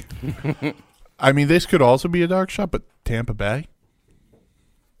break. I mean, this could also be a dark shot, but Tampa Bay?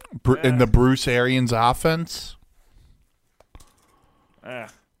 In the Bruce Arians offense? I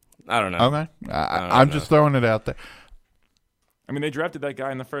don't know. Okay. I'm just throwing it out there. I mean, they drafted that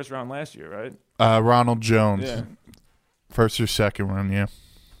guy in the first round last year, right? Ronald Jones. Yeah. First or second round, yeah.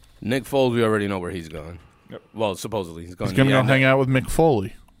 Nick Foles, we already know where he's going. Yep. Well, supposedly he's going. He's going to go hang out with Mick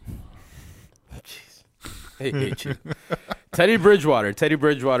Foley. Jeez. I hate you. Teddy Bridgewater. Teddy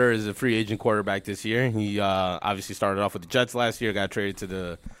Bridgewater is a free agent quarterback this year. He obviously started off with the Jets last year, got traded to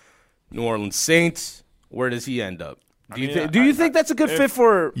the New Orleans Saints. Where does he end up? Do you think that's a good fit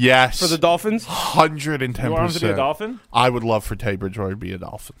for the Dolphins? 110%. You want him to be a Dolphin? I would love for Teddy Bridgewater to be a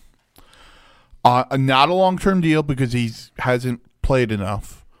Dolphin. Not a long-term deal because he hasn't played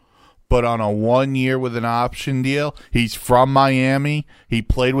enough. But on a 1 year with an option deal, he's from Miami. He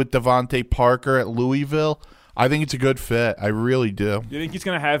played with Devontae Parker at Louisville. I think it's a good fit. I really do. Do you think he's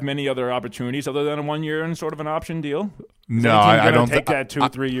going to have many other opportunities other than a 1 year and sort of an option deal? No, I don't take that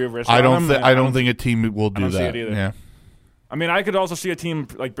 2-3 year risk. I don't think a team will do that. See it either. Yeah. I mean, I could also see a team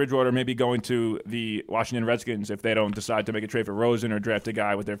like Bridgewater maybe going to the Washington Redskins if they don't decide to make a trade for Rosen or draft a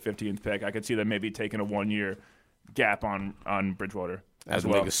guy with their 15th pick. I could see them maybe taking a 1 year gap on Bridgewater as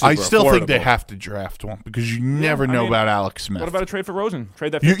well. I still think they have to draft one because you never know about Alex Smith. What about a trade for Rosen?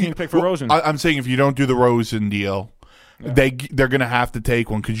 Trade that 15th pick for Rosen. I'm saying if you don't do the Rosen deal, they're going to have to take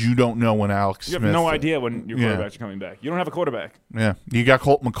one because you don't know when Alex Smith. You have no idea when your quarterbacks are coming back. You don't have a quarterback. Yeah, you got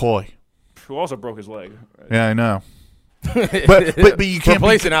Colt McCoy, who also broke his leg. Right? Yeah, I know. but you can't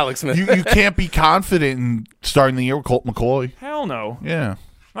replacing Alex Smith. you can't be confident in starting the year with Colt McCoy. Hell no. Yeah.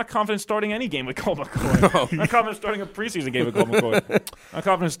 I'm not confident starting any game with Colt McCoy. No. I'm not confident starting a preseason game with Colt McCoy. I'm not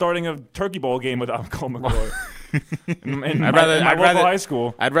confident starting a Turkey Bowl game without Colt McCoy. I'd rather high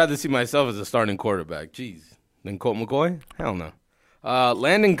school. I'd rather see myself as a starting quarterback. Jeez. Than Colt McCoy? Hell no.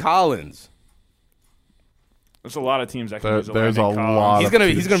 Landon Collins. There's a lot of teams that can use a There's a Landon lot.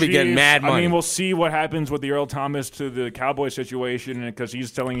 Collins. He's gonna be getting mad money. I mean, we'll see what happens with the Earl Thomas to the Cowboys situation because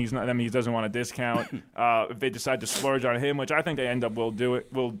he's telling he doesn't want a discount. If they decide to splurge on him, which I think they end up will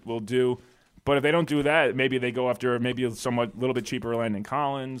do. But if they don't do that, maybe they go after maybe a somewhat little bit cheaper Landon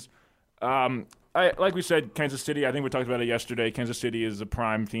Collins. like we said, Kansas City. I think we talked about it yesterday. Kansas City is a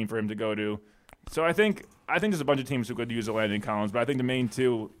prime team for him to go to. So I think there's a bunch of teams who could use a Landon Collins, but I think the main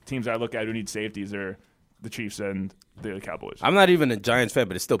two teams I look at who need safeties are the Chiefs and the Cowboys. I'm not even a Giants fan,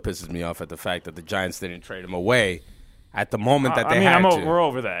 but it still pisses me off at the fact that the Giants didn't trade him away at the moment that they had to. We're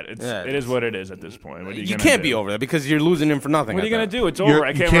over that. It is what it is at this point. What are you can't be over that because you're losing him for nothing. What are you going to do? It's over.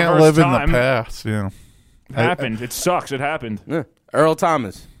 I can't live reverse in the past. Yeah. It happened. It sucks. It happened. Yeah. Earl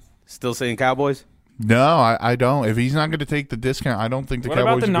Thomas, still saying Cowboys? No, I don't. If he's not going to take the discount, I don't think the Cowboys.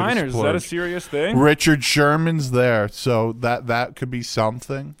 What about the Niners? Is that a serious thing? Richard Sherman's there, so that could be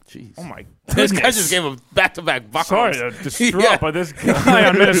something. Jeez. Oh my This guy just gave a back-to-back bombs. Sorry to disrupt, but this guy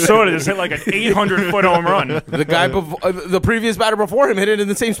on Minnesota just hit like an 800-foot home run. The guy, the previous batter before him hit it in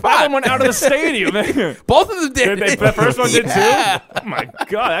the same spot. That one went out of the stadium. Both of them did. The first one did too? Oh, my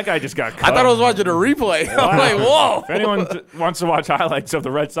God. That guy just got cut. I thought I was watching a replay. Wow. I'm like, whoa. If anyone wants to watch highlights of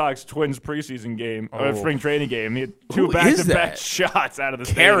the Red Sox-Twins preseason game, spring training game, he had two back-to-back shots out of the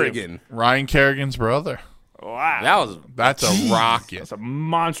Kerrigan. stadium. Ryan Kerrigan's brother. Wow. That's a rocket. That's a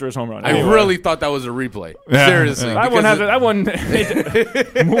monstrous home run. I really thought that was a replay. Yeah, Seriously. yeah. That one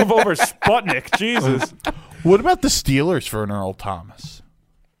move over Sputnik. Jesus. What about the Steelers for an Earl Thomas?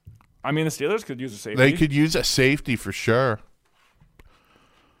 I mean, the Steelers could use a safety. They could use a safety for sure.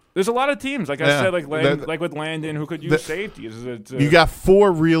 There's a lot of teams, like I said, like with Landon, who could use safeties. You got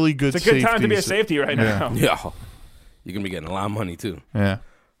four really good safeties. It's a good time to be a safety right now. Yeah. You're going to be getting a lot of money, too. Yeah.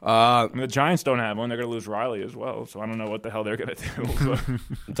 I mean, the Giants don't have one. They're going to lose Riley as well, so I don't know what the hell they're going to do.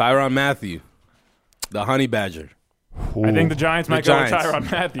 Tyrann Mathieu, the Honey Badger. Ooh. I think the Giants might go with Tyrann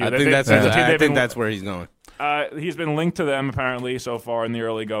Mathieu. I think that's where he's going. He's been linked to them, apparently, so far in the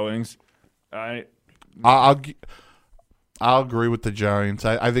early goings. I'll agree with the Giants.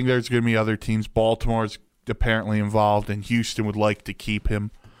 I think there's going to be other teams. Baltimore's apparently involved, and Houston would like to keep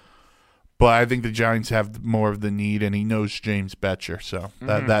him. But I think the Giants have more of the need, and he knows James Betcher, so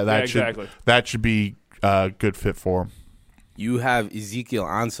that should be a good fit for him. You have Ezekiel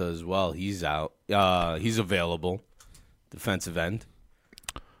Ansah as well. He's out. He's available. Defensive end.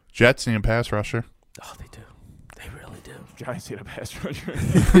 Jets need a pass rusher. Oh, they do. They really do. Giants need a pass rusher.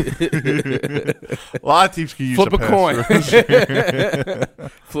 A lot of teams can use Flip a pass rusher.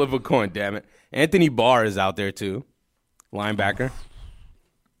 Flip a coin, damn it. Anthony Barr is out there, too. Linebacker.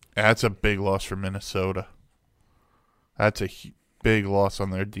 That's a big loss for Minnesota. That's a big loss on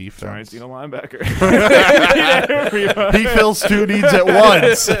their defense. Giants need a linebacker. He fills two needs at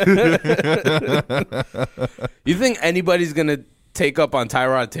once. You think anybody's going to take up on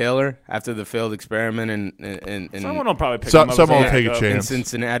Tyrod Taylor after the failed experiment and someone will probably pick him up. Someone will take a chance. In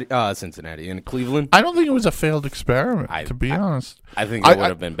Cincinnati, in Cleveland? I don't think it was a failed experiment, to be honest. I think it would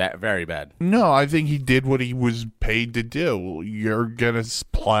have been very bad. No, I think he did what he was paid to do. You're going to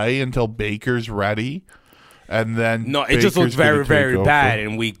play until Baker's ready, and then No, it just looked very, very bad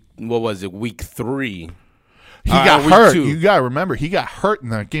in week 3. He got hurt. You got to remember, he got hurt in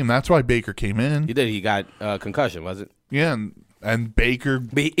that game. That's why Baker came in. He did. He got concussion, was it? Yeah, and Baker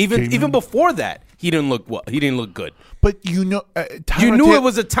even before that, he didn't look well. He didn't look good. But it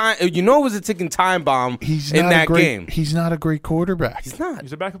was a time. You know, it was a ticking time bomb in that game. He's not a great quarterback. He's not.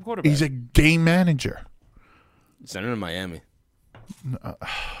 He's a backup quarterback. He's a game manager. Send him to Miami.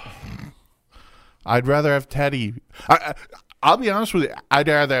 I'd rather have Teddy. I'll be honest with you. I'd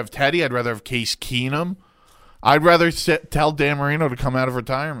rather have Teddy. I'd rather have Case Keenum. I'd rather tell Dan Marino to come out of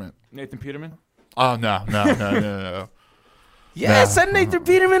retirement. Nathan Peterman? Oh, no. Yeah, send Nathan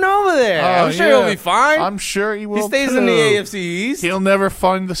Peterman over there. I'm sure he'll be fine. I'm sure he will. He stays in the AFC East. He'll never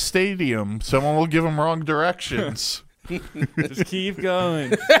find the stadium. Someone will give him wrong directions. Just keep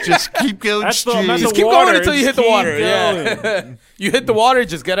going. Just keep going. Just keep going until you hit the water. Yeah. You hit the water,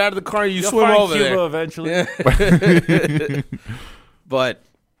 just get out of the car, and you'll swim find over Cuba there. Eventually. But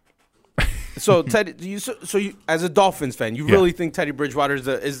so Teddy, you as a Dolphins fan, you really think Teddy Bridgewater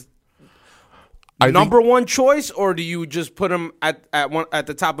is number one choice, or do you just put him at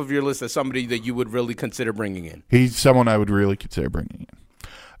the top of your list as somebody that you would really consider bringing in? He's someone I would really consider bringing in.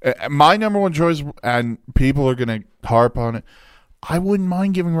 My number one choice, and people are going to harp on it, I wouldn't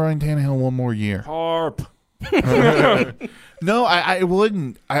mind giving Ryan Tannehill one more year. Harp. No, I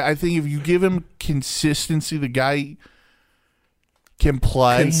wouldn't. I think if you give him consistency, the guy can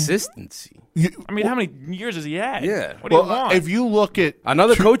play. Consistency? I mean, how many years has he had? Yeah. What do you want? If you look at...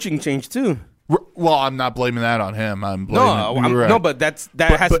 Another coaching change, too. Well, I'm not blaming that on him. I'm blaming no, but that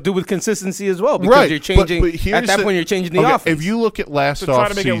has to do with consistency as well, because you're changing. But at that point, you're changing the offense. If you look at last offseason, try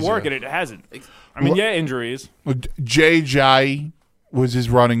to make it work, and it hasn't. I mean, injuries. Jay Jai was his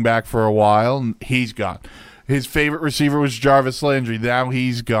running back for a while, and he's gone. His favorite receiver was Jarvis Landry. Now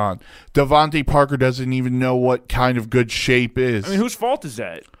he's gone. Devontae Parker doesn't even know what kind of good shape is. I mean, whose fault is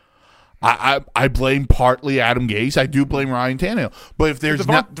that? I blame partly Adam Gase. I do blame Ryan Tannehill. But if there's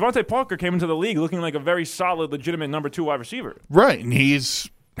not Devontae Parker came into the league looking like a very solid, legitimate number 2 wide receiver. Right, and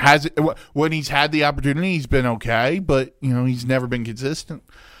when he's had the opportunity, he's been okay, but he's never been consistent.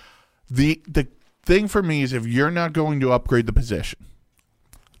 The thing for me is if you're not going to upgrade the position,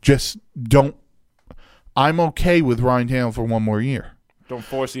 just don't. I'm okay with Ryan Tannehill for one more year. Don't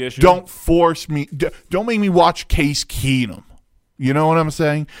force the issue. Don't force me. Don't make me watch Case Keenum. You know what I'm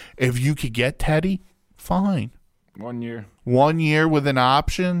saying? If you could get Teddy, fine. 1 year. 1 year with an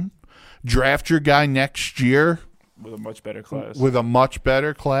option. Draft your guy next year. With a much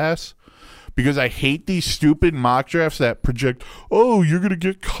better class. Because I hate these stupid mock drafts that project, oh, you're going to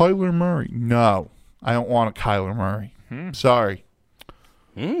get Kyler Murray. No, I don't want a Kyler Murray. Sorry.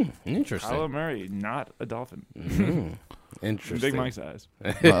 Interesting. Kyler Murray, not a Dolphin. Interesting. Big Mike's eyes.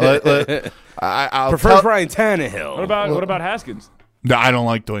 I'll prefers Ryan Tannehill. What about Haskins? No, I don't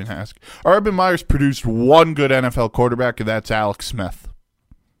like Dwayne Haskins. Urban Meyer's produced one good NFL quarterback, and that's Alex Smith.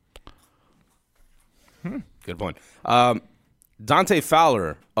 Good point. Dante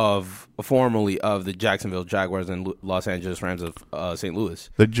Fowler, formerly of the Jacksonville Jaguars and Los Angeles Rams of St. Louis.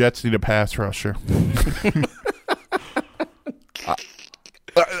 The Jets need a pass rusher.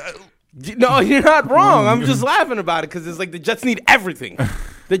 No, you're not wrong. I'm just laughing about it because it's like the Jets need everything.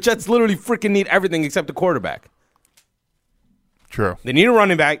 The Jets literally freaking need everything except the quarterback. True. They need a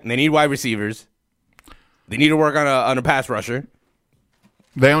running back. They need wide receivers. They need to work on a pass rusher.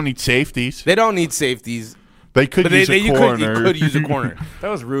 They don't need safeties. They don't need safeties. They could use a corner. You could use a corner. That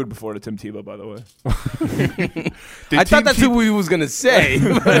was rude before to Tim Tebow, by the way. I thought that's who he was going to say.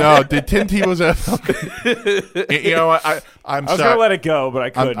 No, did Tim Tebow you know what? I'm sorry. I was going to let it go, but I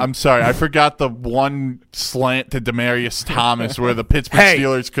couldn't. I'm sorry. I forgot the one slant to Demaryius Thomas where the Pittsburgh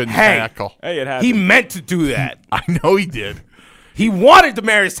Steelers couldn't tackle. Hey, it happened. He meant to do that. I know he did. He wanted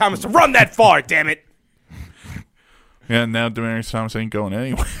Demaryius Thomas to run that far, damn it. Yeah, now Demaryius Thomas ain't going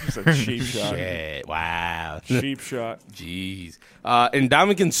anywhere. It's a cheap shot. Shit, wow. Cheap shot. Jeez. And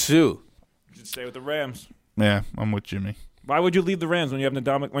Ndamukong Suh. You should stay with the Rams. Yeah, I'm with Jimmy. Why would you leave the Rams when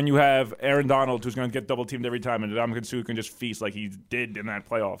you have Aaron Donald, who's going to get double teamed every time, and Ndamukong Suh can just feast like he did in that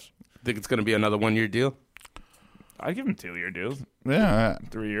playoffs? Think it's going to be another 1 year deal? I'd give him 2 year deals. Yeah,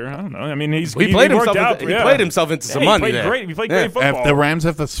 3 year. I don't know. I mean, he played worked out. He played himself into some money. He played great. He played great football. If the Rams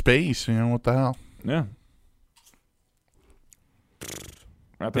have the space, what the hell? Yeah.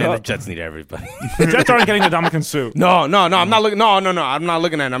 The Jets need everybody. The Jets aren't getting the Ndamukong Suh. No. I'm not looking. No. I'm not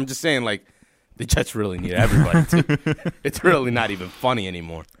looking at it. I'm just saying, like, the Jets really need everybody. Too. It's really not even funny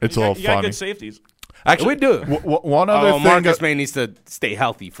anymore. It's all funny. You got good safeties. Actually, we do. One other thing. Marcus May needs to stay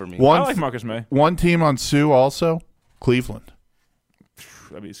healthy for me. I like Marcus May. One team on Sue also, Cleveland.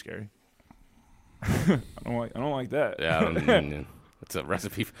 That'd be scary. I don't like that. Yeah, it's a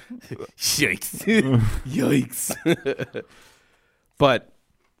recipe. Yikes! Yikes! But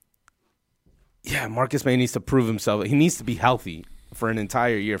yeah, Marcus May needs to prove himself. He needs to be healthy for an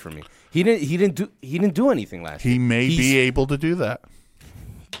entire year for me. He didn't do anything last year. He may be able to do that.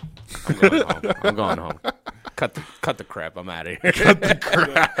 I'm going home. Cut the crap. I'm out of here. Cut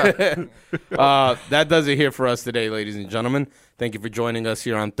the crap. That does it here for us today, ladies and gentlemen. Thank you for joining us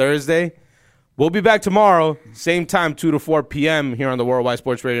here on Thursday. We'll be back tomorrow, same time, 2 to 4 p.m. here on the Worldwide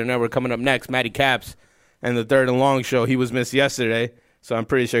Sports Radio Network. Coming up next, Matty Caps and the Third and Long Show. He was missed yesterday, so I'm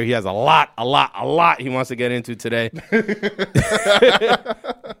pretty sure he has a lot he wants to get into today.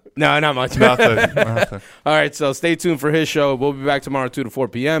 No, not much. Nothing. All right, so stay tuned for his show. We'll be back tomorrow, 2 to 4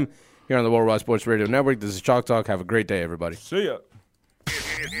 p.m. here on the Worldwide Sports Radio Network. This is Chalk Talk. Have a great day, everybody. See ya.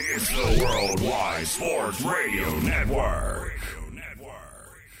 It's the Worldwide Sports Radio Network.